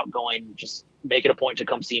get your route going, just make it a point to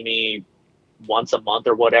come see me once a month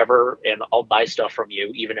or whatever, and I'll buy stuff from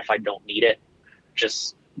you, even if I don't need it,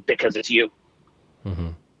 just because it's you.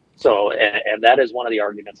 Mm-hmm. So, and that is one of the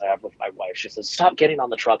arguments I have with my wife. She says, stop getting on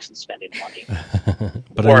the trucks and spending money.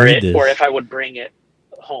 But or if I would bring it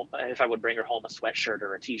home, if I would bring her home a sweatshirt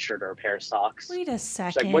or a t-shirt or a pair of socks. Wait a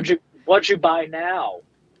second. Like, what'd you buy now?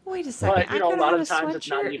 Wait a second. But, a lot of times it's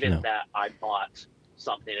not even that I bought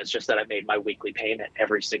something. It's just that I made my weekly payment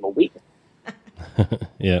every single week.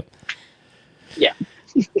 Yeah. Yeah.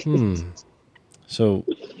 So,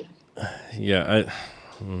 yeah,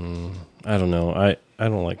 I don't know. I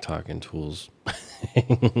don't like talking tools.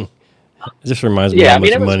 It just reminds me how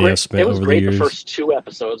much money I've spent over the years. It was great the first 2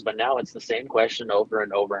 episodes, but now it's the same question over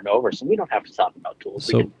and over and over. So we don't have to talk about tools.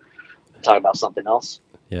 We can talk about something else.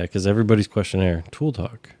 Yeah, because everybody's questionnaire, tool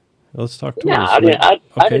talk. Let's talk tools. Yeah,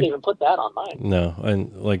 I didn't even put that on mine. No,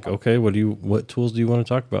 and okay, what tools do you want to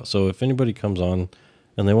talk about? So if anybody comes on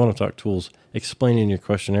and they want to talk tools, explain in your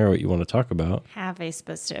questionnaire what you want to talk about. Have a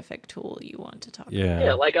specific tool you want to talk about.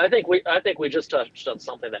 Yeah, like I think we just touched on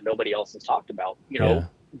something that nobody else has talked about.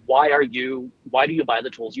 Why do you buy the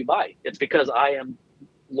tools you buy? It's because I am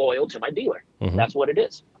loyal to my dealer. Mm-hmm. That's what it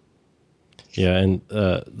is. Yeah, and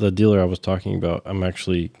the dealer I was talking about, I'm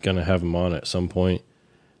actually going to have him on at some point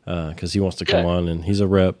because he wants to come on, and he's a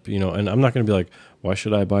rep, and I'm not going to be like, why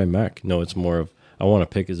should I buy Mac? No, it's more of, I want to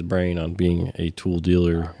pick his brain on being a tool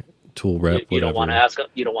dealer, tool rep. You don't want to ask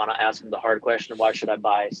him the hard question, why should I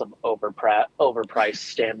buy some overpriced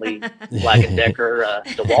Stanley Black & Decker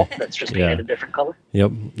DeWalt that's just painted a different color?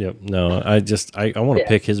 Yep. No, I want to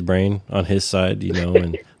pick his brain on his side,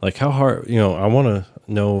 and like how hard, I want to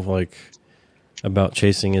know like about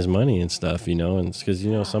chasing his money and stuff, and it's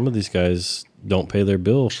because, some of these guys don't pay their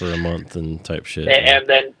bill for a month and type shit. And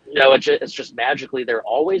then, it's just magically they're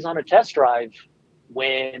always on a test drive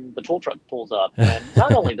when the tool truck pulls up. And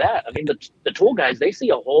not only that, I mean, the tool guys, they see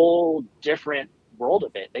a whole different world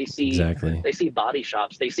of it. They see body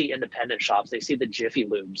shops, they see independent shops, they see the Jiffy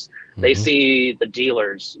Lubes, they see the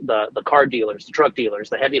dealers, the car dealers, the truck dealers,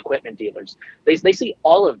 the heavy equipment dealers. They see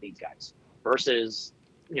all of these guys versus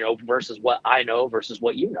what I know versus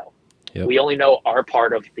what you know. Yep. We only know our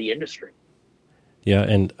part of the industry. Yeah,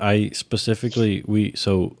 and I specifically,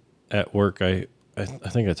 so at work, I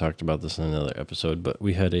think I talked about this in another episode, but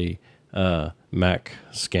we had a Mac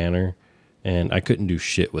scanner, and I couldn't do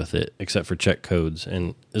shit with it except for check codes.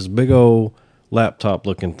 And this big old laptop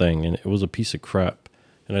looking thing, and it was a piece of crap.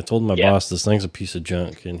 And I told my boss, this thing's a piece of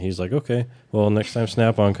junk. And he's like, okay, well, next time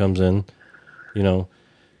Snap-on comes in,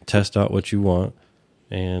 test out what you want,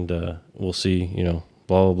 and we'll see,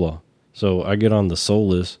 blah, blah, blah. So I get on the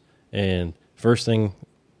Solus, and first thing,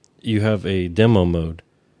 you have a demo mode.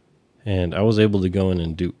 And I was able to go in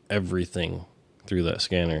and do everything through that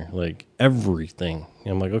scanner, like everything.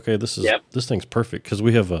 And I'm like, okay, this thing's perfect because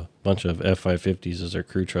we have a bunch of F550s as our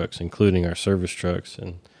crew trucks, including our service trucks.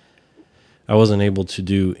 And I wasn't able to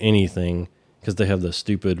do anything because they have the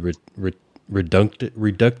stupid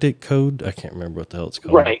reducted code. I can't remember what the hell it's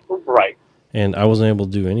called. Right. And I wasn't able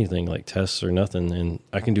to do anything like tests or nothing. And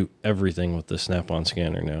I can do everything with the Snap-on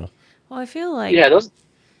scanner now. Well, I feel like...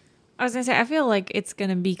 I was going to say, I feel like it's going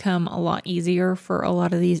to become a lot easier for a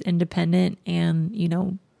lot of these independent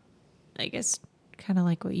and, I guess kind of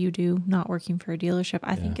like what you do, not working for a dealership.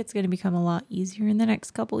 I think it's going to become a lot easier in the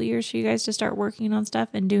next couple of years for you guys to start working on stuff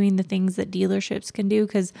and doing the things that dealerships can do.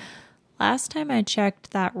 Because last time I checked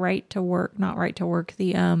that the right to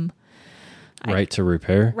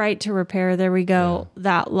repair, there we go. Yeah.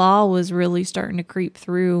 That law was really starting to creep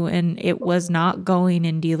through, and it was not going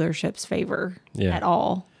in dealerships' favor at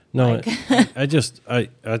all. No, I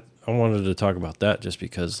wanted to talk about that just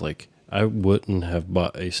because, I wouldn't have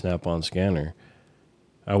bought a Snap-on scanner.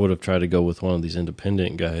 I would have tried to go with one of these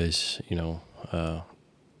independent guys,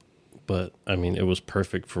 but, I mean, it was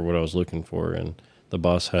perfect for what I was looking for, and the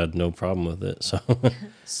boss had no problem with it. So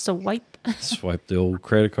Swipe. swipe the old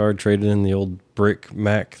credit card, trade it in the old brick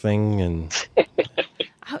Mac thing, and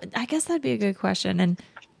I guess that'd be a good question. And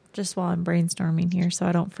just while I'm brainstorming here, so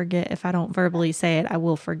I don't forget, if I don't verbally say it, I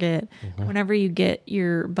will forget. Whenever you get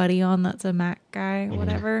your buddy on that's a Mac guy,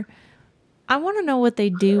 whatever, I want to know what they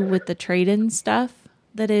do with the trade-in stuff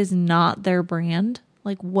that is not their brand.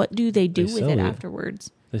 Like, what do they do with it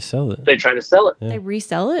afterwards? They sell it. They try to sell it. They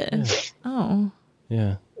resell it? Yeah. Oh.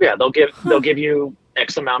 Yeah. Yeah, they'll give you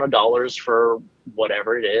X amount of dollars for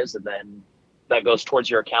whatever it is, and then that goes towards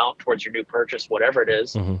your account, towards your new purchase, whatever it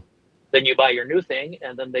is. Then you buy your new thing,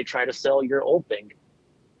 and then they try to sell your old thing.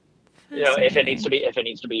 You know, if it needs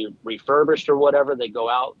to be refurbished or whatever, they go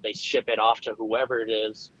out, they ship it off to whoever it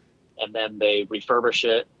is, and then they refurbish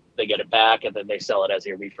it, they get it back, and then they sell it as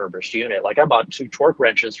a refurbished unit. Like, I bought 2 torque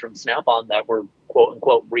wrenches from Snap-on that were quote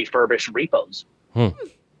unquote refurbished repos.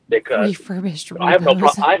 Because refurbished repos.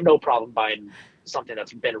 I have no problem buying something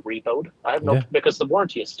that's been repoed. Because the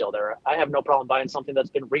warranty is still there. I have no problem buying something that's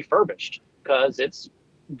been refurbished because it's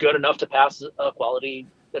good enough to pass a quality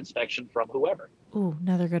inspection from whoever. Ooh,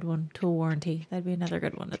 another good one. Tool warranty. That'd be another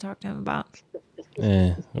good one to talk to him about.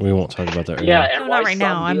 We won't talk about that right now. Yeah, and no, not right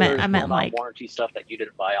now. I meant like warranty stuff that you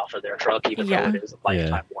didn't buy off of their truck, even though it is a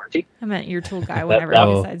lifetime warranty. I meant your tool guy whenever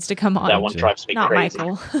he decides to come on. That one drives me crazy.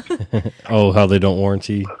 Not Michael. Oh, how they don't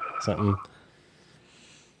warranty something.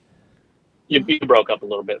 You broke up a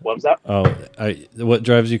little bit. What was that? Oh, what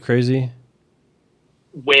drives you crazy?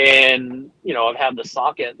 When, I've had the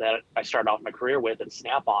socket that I started off my career with at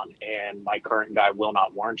Snap-on, and my current guy will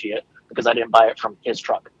not warranty it because I didn't buy it from his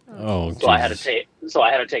truck. Oh, so I had to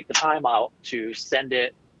take the time out to send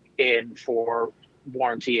it in for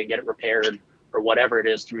warranty and get it repaired or whatever it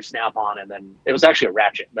is through Snap-on. And then it was actually a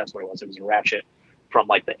ratchet. That's what it was. It was a ratchet from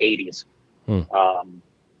like the 80s.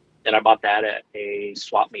 And I bought that at a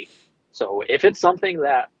swap meet. So if it's something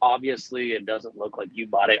that obviously it doesn't look like you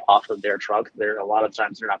bought it off of their truck, there a lot of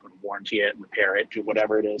times they're not going to warranty it, repair it, do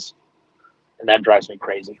whatever it is. And that drives me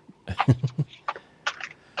crazy.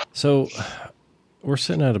 So we're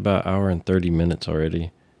sitting at about an hour and 30 minutes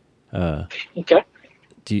already. Okay.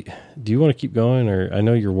 Do you want to keep going, or I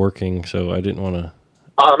know you're working, so I didn't want to.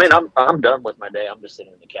 I mean, I'm done with my day. I'm just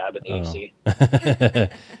sitting in the cab in the AC.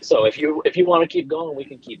 So if you want to keep going, we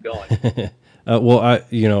can keep going. Well, I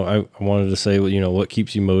wanted to say, what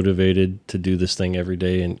keeps you motivated to do this thing every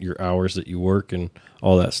day, and your hours that you work and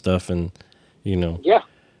all that stuff, and Yeah.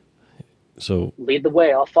 So lead the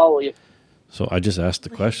way. I'll follow you. So I just asked the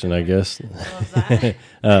question, I guess.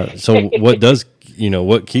 So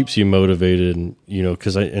what keeps you motivated? And,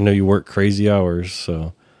 because I know you work crazy hours,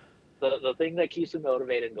 so. The thing that keeps me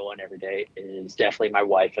motivated and going every day is definitely my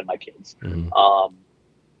wife and my kids.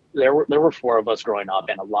 There were 4 of us growing up,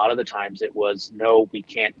 and a lot of the times it was, no, we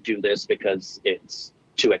can't do this because it's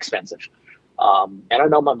too expensive. And I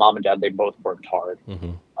know my mom and dad, they both worked hard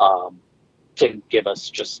to give us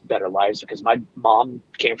just better lives, because my mom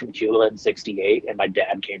came from Cuba in '68 and my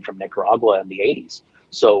dad came from Nicaragua in the '80s.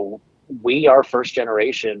 So we are first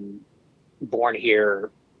generation born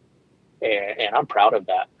here, and I'm proud of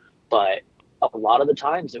that. But a lot of the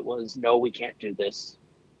times it was, no, we can't do this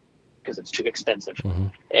because it's too expensive.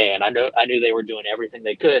 And I knew they were doing everything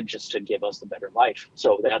they could just to give us a better life.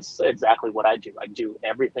 So that's exactly what I do. I do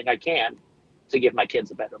everything I can to give my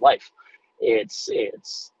kids a better life. It's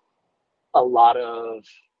a lot of,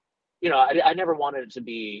 I never wanted it to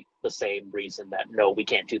be the same reason that, no, we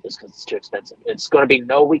can't do this because it's too expensive. It's going to be,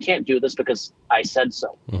 no, we can't do this because I said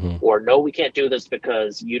so. Or, no, we can't do this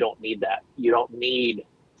because you don't need that. You don't need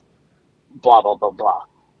blah, blah, blah, blah.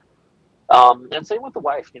 And same with the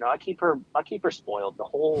wife. I keep her spoiled. The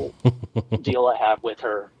whole deal I have with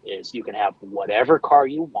her is, you can have whatever car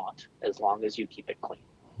you want as long as you keep it clean.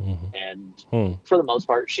 And for the most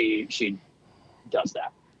part, she does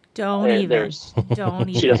that. Don't even.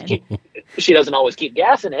 She doesn't always keep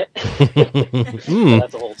gas in it. So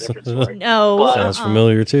that's a whole different story. No, sounds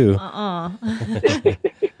familiar too.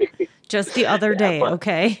 Just the other day,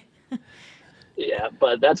 okay. Yeah,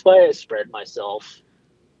 but that's why I spread myself.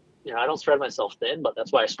 I don't spread myself thin, but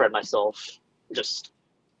that's why I spread myself just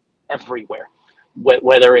everywhere.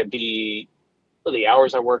 Whether it be the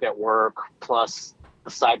hours I work at work plus the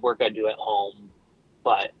side work I do at home.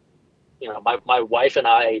 But, my wife and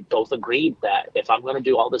I both agreed that if I'm going to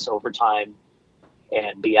do all this overtime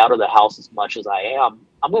and be out of the house as much as I am,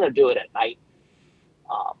 I'm going to do it at night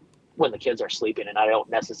when the kids are sleeping, and I don't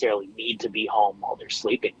necessarily need to be home while they're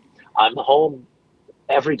sleeping. I'm home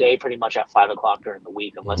every day pretty much at 5 o'clock during the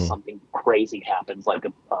week, unless something crazy happens, like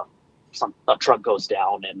a truck goes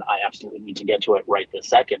down and I absolutely need to get to it right this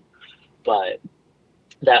second. But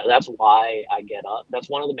that's why I get up. That's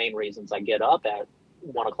one of the main reasons I get up at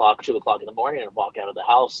 1 o'clock, 2 o'clock in the morning and walk out of the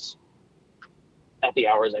house at the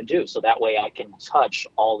hours I do. So that way I can touch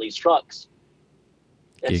all these trucks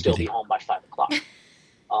and still be home by 5 o'clock.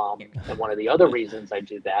 And one of the other reasons I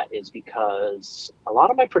do that is because a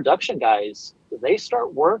lot of my production guys, they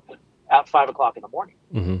start work at 5 o'clock in the morning.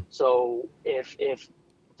 Mm-hmm. So if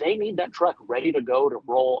they need that truck ready to go to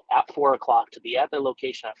roll at 4 o'clock, to be at their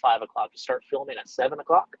location at 5 o'clock, to start filming at 7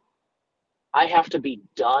 o'clock, I have to be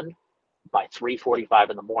done by 3:45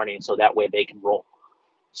 in the morning so that way they can roll.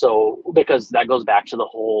 So because that goes back to the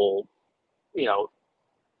whole,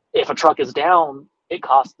 if a truck is down, it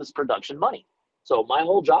costs this production money. So my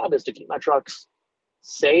whole job is to keep my trucks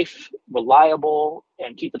safe, reliable,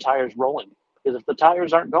 and keep the tires rolling. Because if the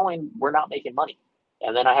tires aren't going, we're not making money.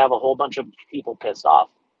 And then I have a whole bunch of people pissed off.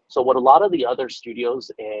 So what a lot of the other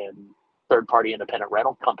studios and third-party independent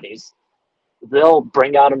rental companies, they'll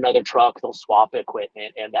bring out another truck, they'll swap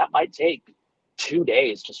equipment, and that might take 2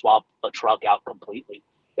 days to swap a truck out completely,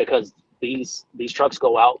 because these trucks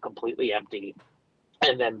go out completely empty,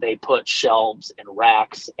 and then they put shelves and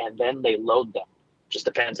racks, and then they load them. Just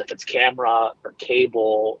depends if it's camera or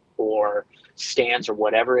cable or stands or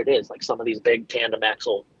whatever it is, like some of these big tandem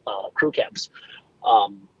axle crew cabs.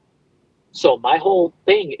 So my whole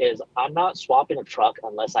thing is I'm not swapping a truck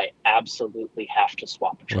unless I absolutely have to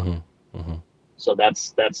swap a truck. Mm-hmm. Mm-hmm. So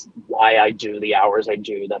that's why I do the hours I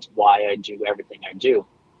do. That's why I do everything I do.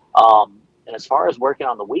 And as far as working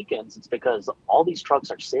on the weekends, it's because all these trucks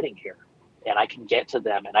are sitting here and I can get to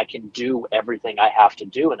them and I can do everything I have to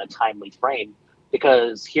do in a timely frame.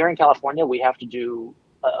 Because here in California, we have to do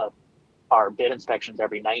our bid inspections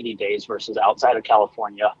every 90 days versus outside of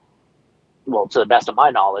California. Well, to the best of my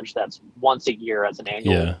knowledge, that's once a year as an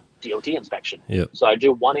annual DOT inspection. Yep. So I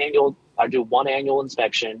do one annual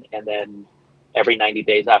inspection, and then every 90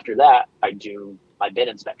 days after that, I do my bid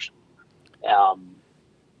inspection.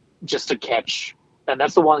 Just to catch, and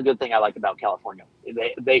that's the one good thing I like about California.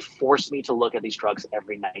 They force me to look at these trucks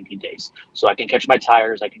every 90 days. So I can catch my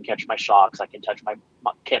tires, I can catch my shocks, I can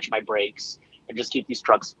catch my brakes, and just keep these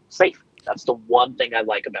trucks safe. That's the one thing I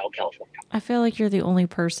like about California. I feel like you're the only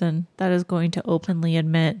person that is going to openly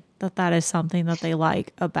admit that that is something that they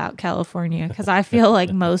like about California. Because I feel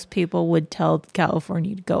like most people would tell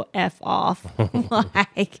California to go F off. And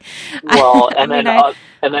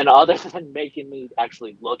then other than making me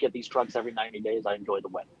actually look at these trucks every 90 days, I enjoy the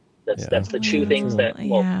weather. That's the two things that,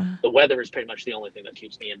 the weather is pretty much the only thing that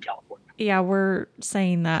keeps me in California. Yeah, we're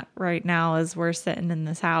saying that right now as we're sitting in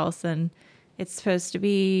this house, and it's supposed to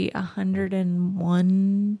be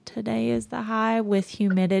 101 today is the high with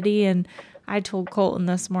humidity. And I told Colton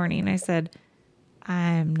this morning, I said,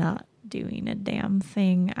 I'm not doing a damn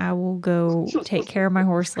thing. I will go take care of my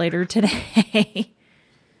horse later today.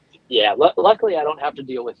 Yeah, luckily I don't have to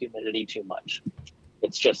deal with humidity too much.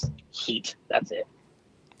 It's just heat. That's it.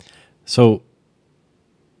 So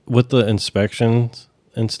with the inspections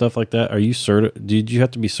and stuff like that, did you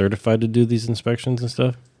have to be certified to do these inspections and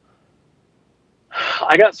stuff?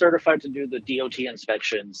 I got certified to do the DOT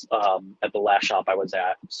inspections at the last shop I was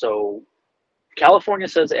at. So California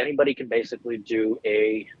says anybody can basically do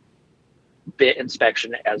a bit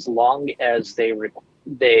inspection as long as they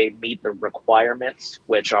meet the requirements,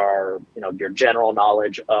 which are, your general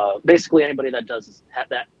knowledge of basically anybody that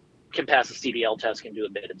can pass a CDL test can do a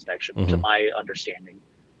bit inspection, mm-hmm. to my understanding.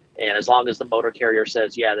 And as long as the motor carrier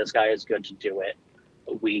says, yeah, this guy is good to do it,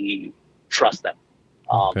 we trust them.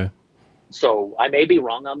 Okay. So I may be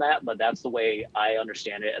wrong on that, but that's the way I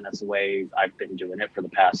understand it, and that's the way I've been doing it for the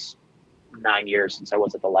past 9 years since I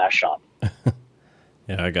was at the last shop.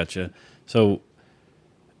 Yeah, I gotcha. So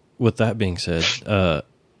with that being said,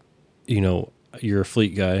 you're a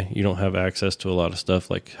fleet guy. You don't have access to a lot of stuff.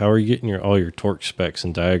 Like, how are you getting all your torque specs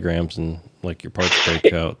and diagrams and like your parts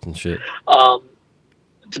breakouts and shit?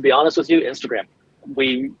 To be honest with you, Instagram.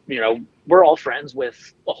 We're all friends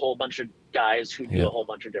with a whole bunch of guys who do a whole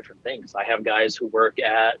bunch of different things. I have guys who work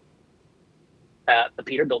at the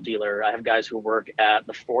Peterbilt dealer. I have guys who work at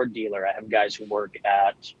the Ford dealer. I have guys who work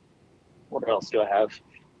at, what else do I have?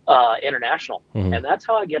 International. Mm-hmm. And that's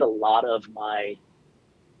how I get a lot of my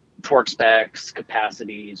torque specs,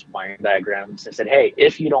 capacities, wiring diagrams. I said, hey,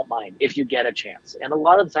 if you don't mind, if you get a chance. And a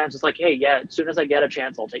lot of the times it's like, hey, yeah, as soon as I get a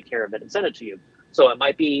chance, I'll take care of it and send it to you. So it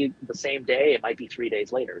might be the same day. It might be 3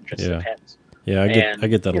 days later. It just depends. Yeah, I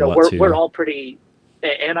get that a lot too. We're all pretty,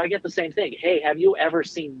 and I get the same thing. Hey, have you ever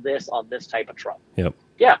seen this on this type of truck? Yep.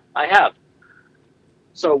 Yeah, I have.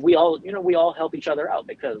 So we all help each other out,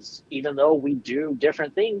 because even though we do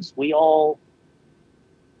different things, we're all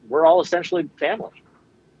essentially family.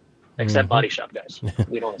 except body shop guys.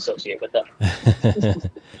 We don't associate with them.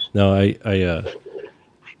 No, I've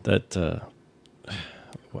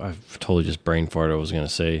totally just brain farted. I was gonna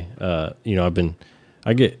say,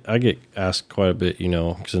 I get asked quite a bit,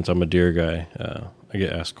 since I'm a deer guy. I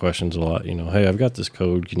get asked questions a lot. Hey, I've got this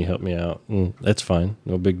code. Can you help me out? And that's fine.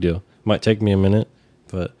 No big deal. Might take me a minute,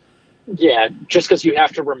 but yeah, just because you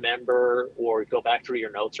have to remember or go back through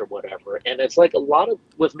your notes or whatever. And it's like a lot of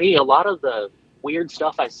the weird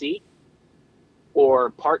stuff I see or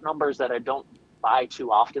part numbers that I don't buy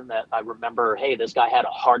too often that I remember, hey, this guy had a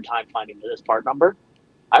hard time finding this part number.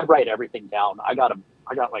 I write everything down. I got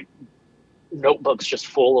like notebooks just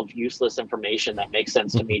full of useless information that makes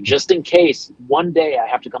sense to me, just in case one day I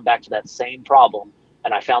have to come back to that same problem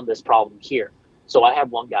and I found this problem here. So I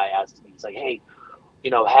had one guy ask me, he's like, hey,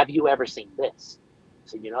 have you ever seen this?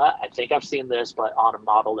 So, I think I've seen this, but on a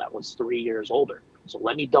model that was 3 years older. So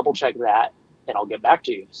let me double check that and I'll get back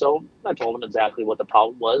to you. So I told him exactly what the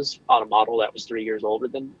problem was on a model that was 3 years older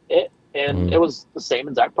than it. And it was the same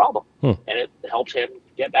exact problem. And it helped him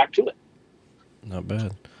get back to it. Not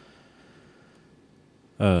bad.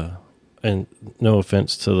 And no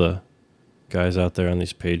offense to the guys out there on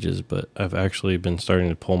these pages, but I've actually been starting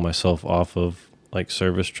to pull myself off of like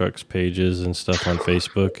service trucks pages and stuff on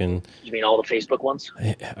Facebook. And you mean all the Facebook ones?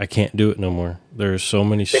 I can't do it no more. There's so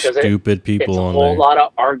many stupid people on there. It's a whole lot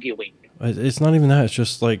of arguing. It's not even that. It's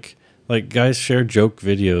just like guys share joke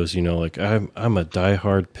videos, like I'm a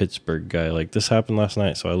diehard Pittsburgh guy. Like this happened last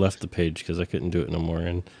night, so I left the page because I couldn't do it no more.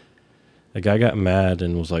 And a guy got mad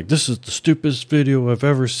and was like, "This is the stupidest video I've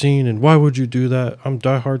ever seen, and why would you do that? I'm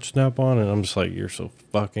diehard Snap-on." And I'm just like, "You're so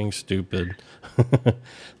fucking stupid."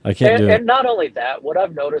 I can't do it. And not only that, what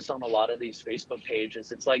I've noticed on a lot of these Facebook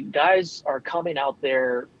pages, it's like guys are coming out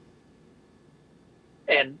there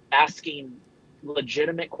and asking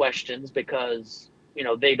legitimate questions because,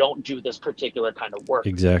 they don't do this particular kind of work.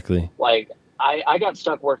 Exactly. Like I got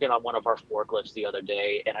stuck working on one of our forklifts the other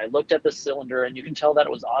day and I looked at the cylinder and you can tell that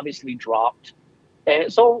it was obviously dropped.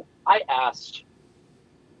 And so I asked,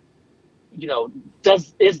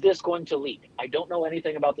 is this going to leak? I don't know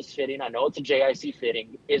anything about this fitting. I know it's a JIC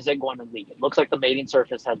fitting. Is it going to leak? It looks like the mating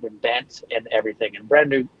surface has been bent and everything, and brand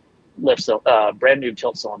new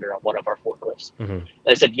tilt cylinder on one of our forklifts. Mm-hmm.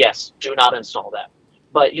 They said, yes, do not install that.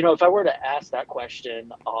 But, if I were to ask that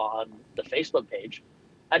question on the Facebook page,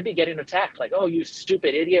 I'd be getting attacked like, oh, you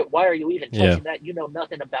stupid idiot. Why are you even touching that? You know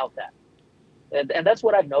nothing about that. And that's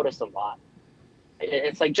what I've noticed a lot.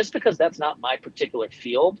 It's like, just because that's not my particular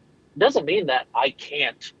field doesn't mean that I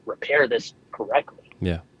can't repair this correctly.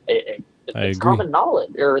 Yeah. It's common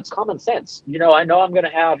knowledge, or it's common sense. I know I'm going to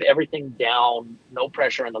have everything down, no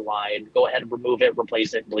pressure in the line, go ahead and remove it,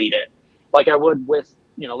 replace it, bleed it. Like I would with,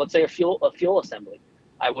 let's say a fuel assembly.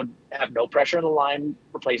 I would have no pressure in the line,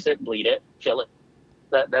 replace it, bleed it, fill it.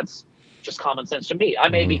 That's just common sense to me. I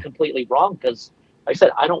may be completely wrong because, like I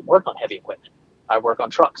said, I don't work on heavy equipment. I work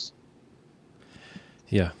on trucks.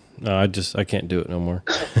 Yeah. No, I can't do it no more.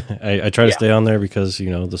 I try to stay on there because,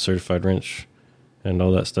 the certified wrench and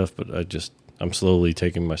all that stuff, but I'm slowly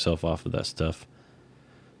taking myself off of that stuff.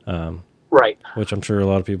 Right. Which I'm sure a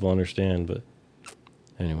lot of people understand, but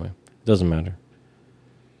anyway, it doesn't matter.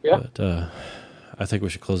 Yeah. But I think we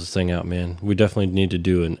should close this thing out, man. We definitely need to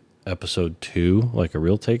do an episode 2, like a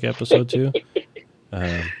real take episode 2.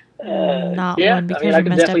 Not one because I you can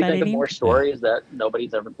messed up definitely think editing. of more stories that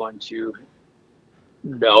nobody's ever going to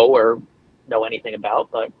know or know anything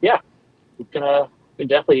about. But yeah, we can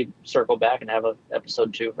definitely circle back and have a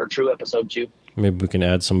episode 2 or true episode 2. Maybe we can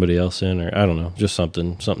add somebody else in, or I don't know, just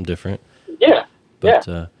something different. Yeah,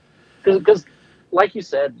 but, because like you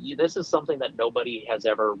said, this is something that nobody has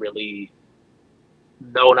ever really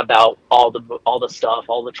known about, all the stuff,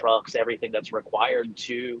 all the trucks, everything that's required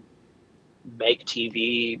to make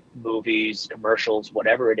TV, movies, commercials,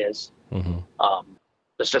 whatever it is. Mm-hmm.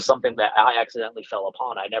 It's just something that I accidentally fell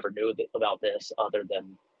upon. I never knew about this other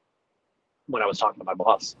than when I was talking to my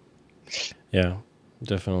boss. Yeah,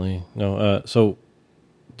 definitely. No. So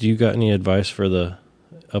do you got any advice for the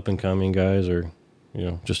up and coming guys, or,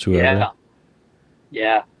 just whoever?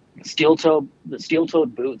 Yeah. The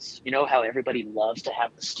steel-toed boots. You know how everybody loves to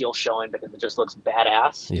have the steel showing because it just looks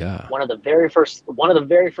badass. Yeah. One of the very first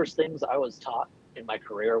things I was taught in my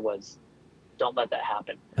career was, don't let that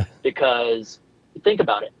happen. Because think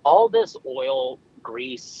about it, all this oil,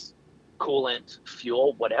 grease, coolant,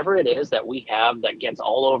 fuel, whatever it is that we have that gets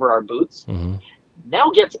all over our boots,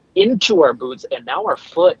 now gets into our boots, and now our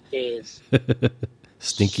foot is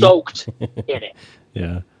stinky, soaked in it.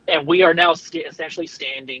 Yeah. And we are now essentially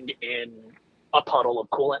standing in a puddle of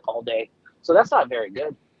coolant all day. So that's not very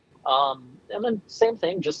good. And then same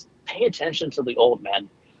thing, just pay attention to the old men.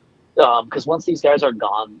 Because once these guys are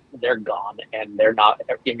gone, they're gone, and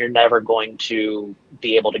you're never going to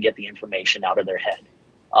be able to get the information out of their head.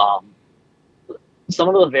 Some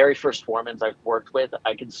of the very first foremen I've worked with,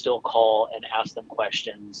 I can still call and ask them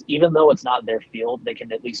questions. Even though it's not their field, they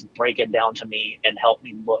can at least break it down to me and help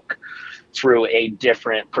me look through a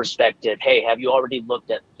different perspective. Hey, have you already looked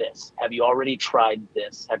at this? Have you already tried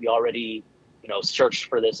this? Have you already, searched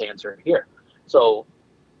for this answer here? So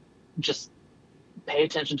just pay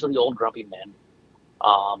attention to the old grumpy men.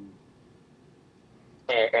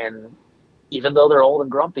 And even though they're old and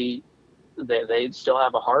grumpy, they still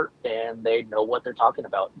have a heart and they know what they're talking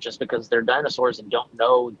about. Just because they're dinosaurs and don't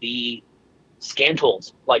know the scan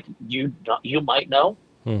tools like you might know,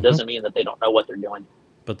 doesn't mean that they don't know what they're doing.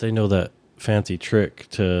 But they know that fancy trick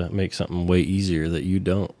to make something way easier that you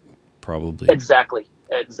don't, probably. Exactly.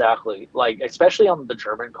 Like, especially on the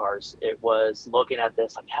German cars, it was looking at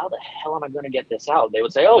this like, how the hell am I going to get this out? They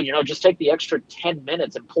would say, just take the extra 10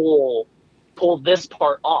 minutes and pull this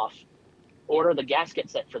part off. Order the gasket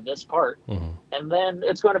set for this part, and then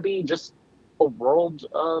it's going to be just a world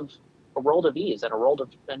of ease and a world of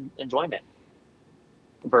enjoyment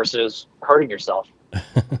versus hurting yourself.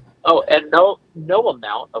 And no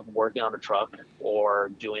amount of working on a truck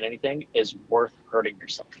or doing anything is worth hurting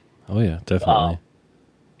yourself. Oh yeah, definitely.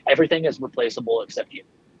 Everything is replaceable except you.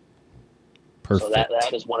 Perfect. So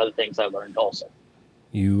that is one of the things I learned also.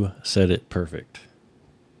 You said it perfect.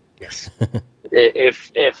 Yes.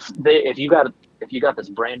 If you got this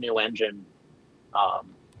brand new engine,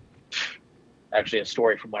 actually a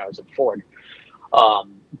story from when I was at Ford,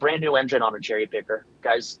 brand new engine on a cherry picker,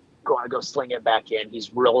 guy's going to go sling it back in.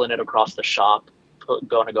 He's rolling it across the shop,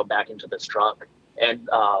 going to go back into this truck, and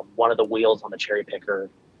one of the wheels on the cherry picker,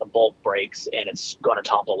 the bolt breaks and it's going to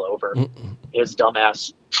topple over. His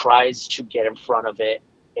dumbass tries to get in front of it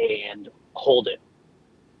and hold it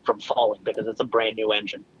from falling because it's a brand new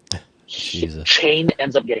engine. Jesus. Chain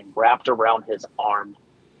ends up getting wrapped around his arm,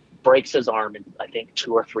 breaks his arm in, I think,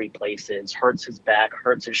 2 or 3 places, hurts his back,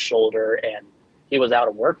 hurts his shoulder, and he was out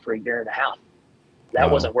of work for a year and a half.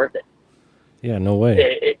 That wasn't worth it. Yeah, no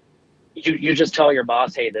way. You just tell your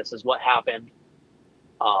boss, hey, this is what happened.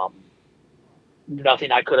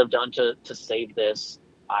 Nothing I could have done to save this.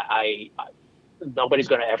 Nobody's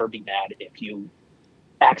going to ever be mad if you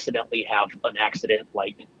accidentally have an accident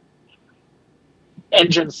like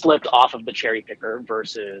engine slipped off of the cherry picker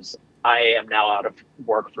versus I am now out of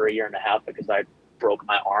work for a year and a half because I broke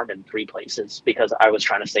my arm in 3 places because I was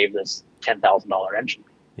trying to save this $10,000 engine.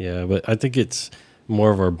 Yeah, but I think it's more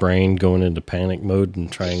of our brain going into panic mode and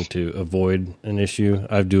trying to avoid an issue.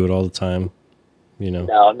 I do it all the time,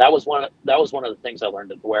 No, and that was one of the things I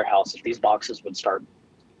learned at the warehouse. If these boxes would start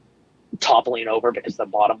toppling over because the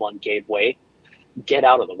bottom one gave way, get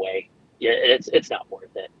out of the way. Yeah, it's not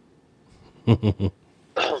worth it.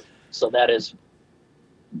 So those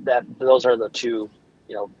are the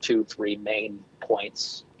 3 main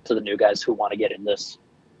points to the new guys who want to get in this.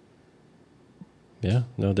 Yeah,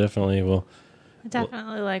 no, definitely. Well, I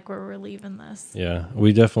definitely like where we're leaving this. Yeah,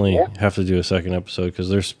 we definitely have to do a second episode because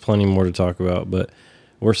there's plenty more to talk about, but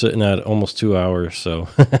we're sitting at almost 2 hours, so.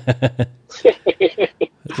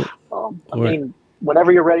 I mean,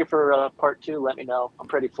 whenever you're ready for part 2, let me know. I'm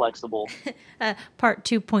pretty flexible. Part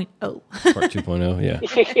 2.0. Part 2.0, yeah.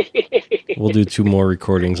 We'll do 2 more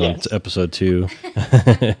recordings on episode 2.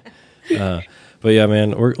 But yeah,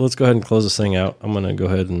 man, let's go ahead and close this thing out. I'm going to go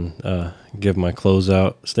ahead and give my close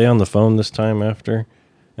out. Stay on the phone this time after.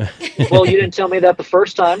 Well, you didn't tell me that the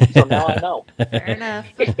first time, so now I know. Fair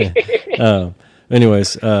enough.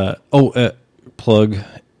 Anyways, plug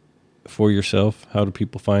for yourself. How do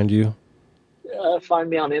people find you? Find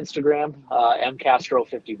me on Instagram,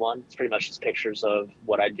 mcastro51. It's pretty much just pictures of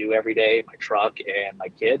what I do every day, my truck, and my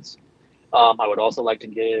kids. I would also like to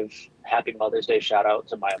give Happy Mother's Day shout out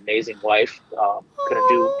to my amazing wife. Couldn't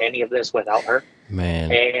do any of this without her.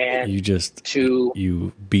 Man, and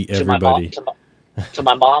you beat everybody. To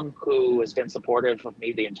my mom, who has been supportive of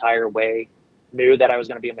me the entire way, knew that I was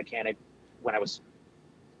going to be a mechanic when I was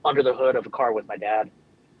under the hood of a car with my dad.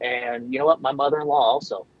 And you know what? My mother-in-law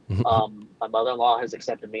also. My mother-in-law has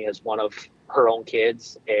accepted me as one of her own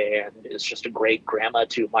kids and is just a great grandma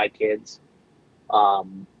to my kids.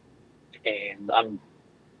 And I'm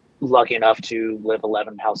lucky enough to live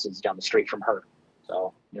 11 houses down the street from her.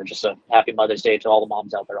 So, just a happy Mother's Day to all the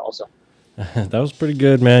moms out there also. That was pretty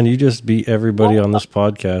good, man. You just beat everybody on this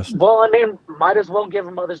podcast. Well, I mean, might as well give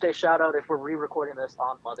a Mother's Day shout out if we're re-recording this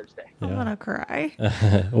on Mother's Day. I'm going to cry.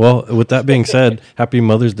 Well, with that being said, happy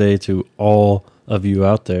Mother's Day to all of you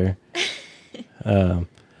out there.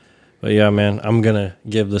 But yeah, man, I'm going to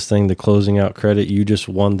give this thing the closing out credit. You just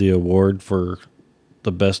won the award for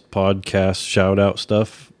the best podcast shout out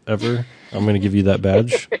stuff ever. I'm going to give you that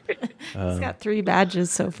badge. He's got 3 badges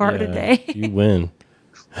so far today. You win.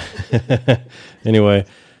 Anyway,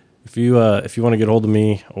 if you want to get a hold of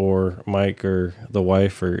me or Mike or the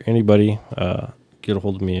wife or anybody, get a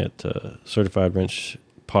hold of me at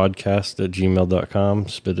certifiedwrenchpodcast@gmail.com.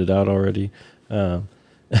 Spit it out already. You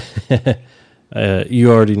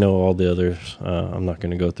already know all the others. I'm not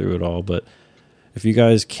going to go through it all, but if you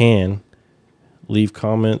guys can leave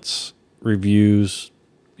comments, reviews,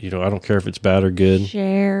 I don't care if it's bad or good.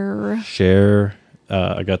 Share.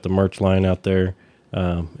 I got the merch line out there.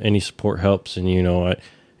 Any support helps, and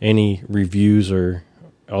any reviews or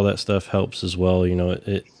all that stuff helps as well.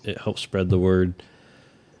 It helps spread the word.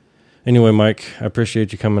 Anyway, Mike, I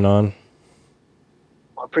appreciate you coming on.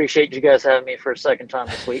 I appreciate you guys having me for a second time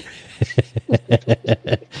this week.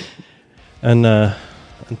 And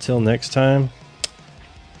until next time,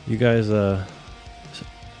 you guys,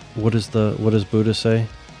 what does Buddha say?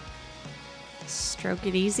 Stroke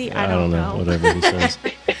it easy. I don't know. Whatever he says.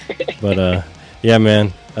 But yeah,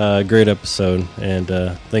 man, great episode, and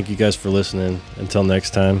thank you guys for listening. Until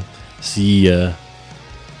next time, see ya.